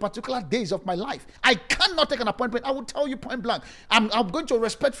at the particular days of my life. I cannot take an appointment. I will tell you point blank. I'm going to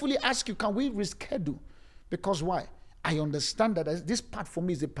respectfully ask you, can we reschedule? Because why? I understand that this part for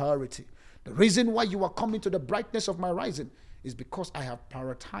me is a priority. The reason why you are coming to the brightness of my rising is because I have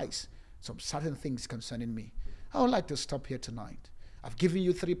prioritized some certain things concerning me. I would like to stop here tonight. I've given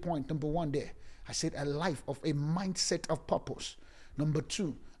you 3 points. Number 1 there, I said a life of a mindset of purpose. Number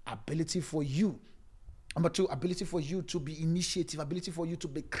 2, ability for you. Number 2, ability for you to be initiative, ability for you to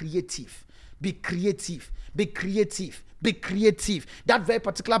be creative. Be creative, be creative, be creative. That very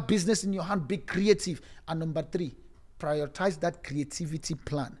particular business in your hand, be creative. And number 3, prioritize that creativity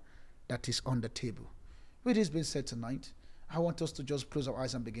plan that is on the table. With this being said tonight, I want us to just close our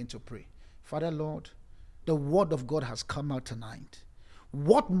eyes and begin to pray. Father, Lord, the word of God has come out tonight.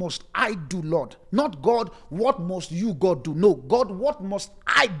 What must I do, Lord? Not God, what must you, God, do? No, God, what must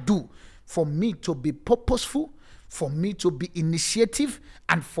I do for me to be purposeful, for me to be initiative,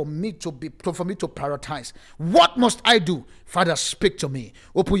 and for me to prioritize? What must I do? Father, speak to me.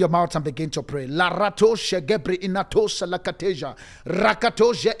 Open your mouth and begin to pray. La rato shegebri inato salakateja.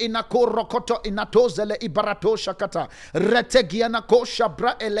 Rakato je inako rokoto inato zele ibarato shakata. Retegiana ko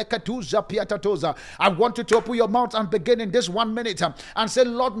shabra elekatuza piatatoza. I want you to open your mouth and begin in this 1 minute and say,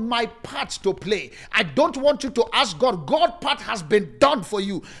 Lord, my part to play. I don't want you to ask God. God's part has been done for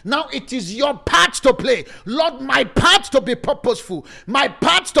you. Now it is your part to play. Lord, my part to be purposeful. My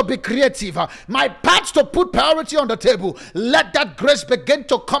part to be creative. My part to put priority on the table. Let that grace begin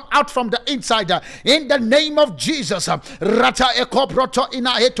to come out from the inside. In the name of Jesus. There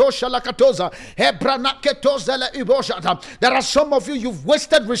are some of you, you've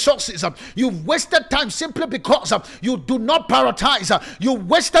wasted resources. You've wasted time simply because you do not prioritize. You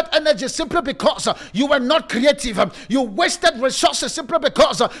wasted energy simply because you were not creative. You wasted resources simply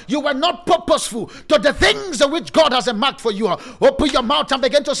because you were not purposeful to the things which which God has a mark for you. Open your mouth and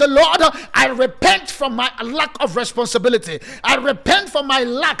begin to say, Lord, I repent from my lack of responsibility. I repent from my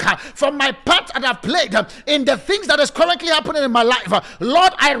lack, from my part that I've played in the things that is currently happening in my life.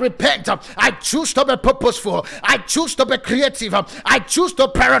 Lord, I repent. I choose to be purposeful. I choose to be creative. I choose to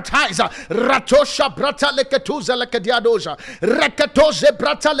prioritize. Ratosha brata leketuza lekediadoja. Reketoze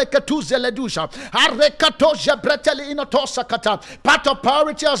brata leketuze ledusha. Arekatoze brata leinotosa kata. Part of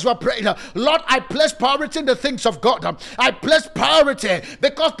priority as we prayed. Lord, I place priority in the things of God. I place priority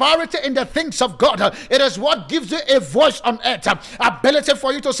because priority in the things of God, it is what gives you a voice on earth. Ability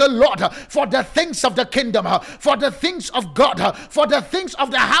for you to say, Lord, for the things of the kingdom, for the things of God, for the things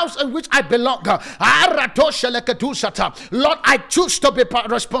of the house in which I belong. Lord, I choose to be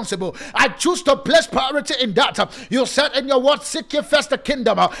responsible. I choose to place priority in that. You said in your word, seek ye first the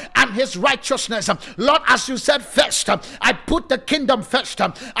kingdom and his righteousness. Lord, as you said first, I put the kingdom first.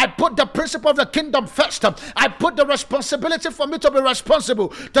 I put the principle of the kingdom first. I put the responsibility for me to be responsible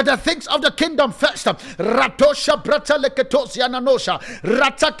to the things of the kingdom first. Ratosha brata leketosiana nosha.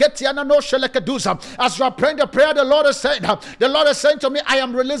 Rataketiana nosha lekedusa. As you are praying the prayer, the Lord is saying to me, I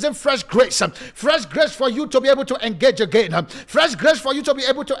am releasing fresh grace. Fresh grace for you to be able to engage again. Fresh grace for you to be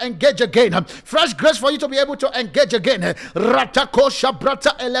able to engage again. Fresh grace for you to be able to engage again. Ratakosha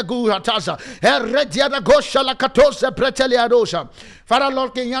brata elegu hataza. Herediana gosha lakatose preteliadosha. Father,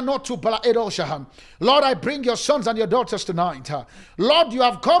 Lord, Lord, I bring your sons and your daughters tonight. Lord, you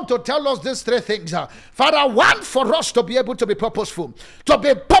have come to tell us these three things. Father, one, for us to be able to be purposeful. To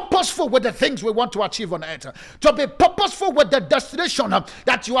be purposeful with the things we want to achieve on earth. To be purposeful with the destination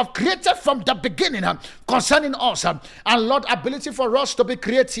that you have created from the beginning concerning us. And Lord, ability for us to be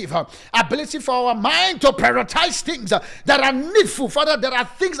creative. Ability for our mind to prioritize things that are needful. Father, there are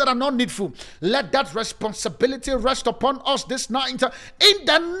things that are not needful. Let that responsibility rest upon us this night. In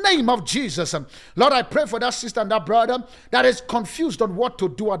the name of Jesus. Lord, I pray for that sister and that brother that is confused on what to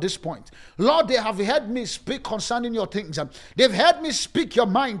do at this point. Lord, they have heard me speak concerning your things. They've heard me speak your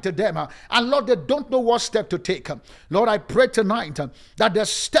mind to them. And Lord, they don't know what step to take. Lord, I pray tonight that the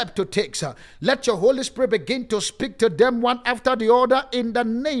step to take, let your Holy Spirit begin to speak to them one after the other in the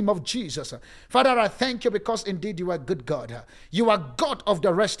name of Jesus. Father, I thank you because indeed you are good God. You are God of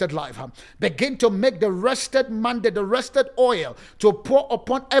the rested life. Begin to make the rested mandate, the rested oil to pour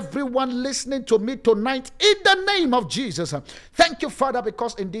upon everyone listening to me tonight in the name of Jesus. Thank you, Father,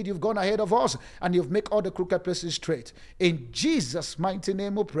 because indeed you've gone ahead of us and you've made all the crooked places straight. In Jesus' mighty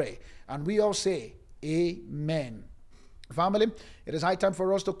name we pray. And we all say, Amen. Family, it is high time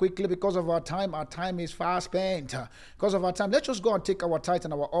for us to quickly, because of our time is fast spent. Because of our time, let's just go and take our tithe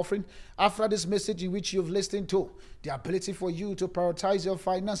and our offering. After this message in which you've listened to, the ability for you to prioritize your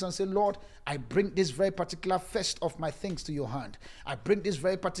finance and say, Lord, I bring this very particular first of my things to your hand. I bring this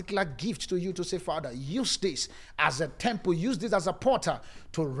very particular gift to you to say, Father, use this as a temple, use this as a portal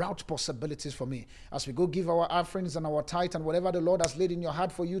to route possibilities for me. As we go give our offerings and our tithe and whatever the Lord has laid in your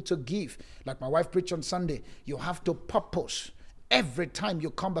heart for you to give, like my wife preached on Sunday, you have to purpose every time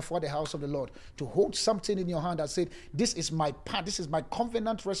you come before the house of the Lord to hold something in your hand and say, this is my part, this is my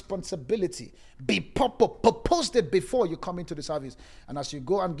covenant responsibility. Be proposed it before you come into the service. And as you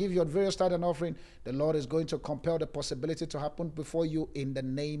go and give your various tithe and offering, the Lord is going to compel the possibility to happen before you in the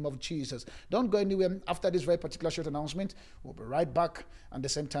name of Jesus. Don't go anywhere. After this very particular short announcement, we'll be right back at the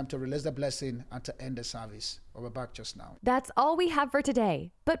same time to release the blessing and to end the service. We'll be back just now. That's all we have for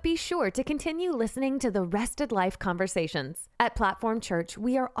today. But be sure to continue listening to the Rested Life Conversations. At Platform Church,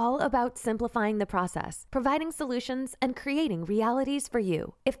 we are all about simplifying the process, providing solutions, and creating realities for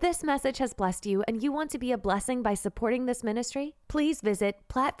you. If this message has blessed you and you want to be a blessing by supporting this ministry, please visit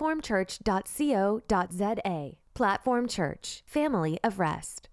platformchurch.co.za. Platform Church, Family of Rest.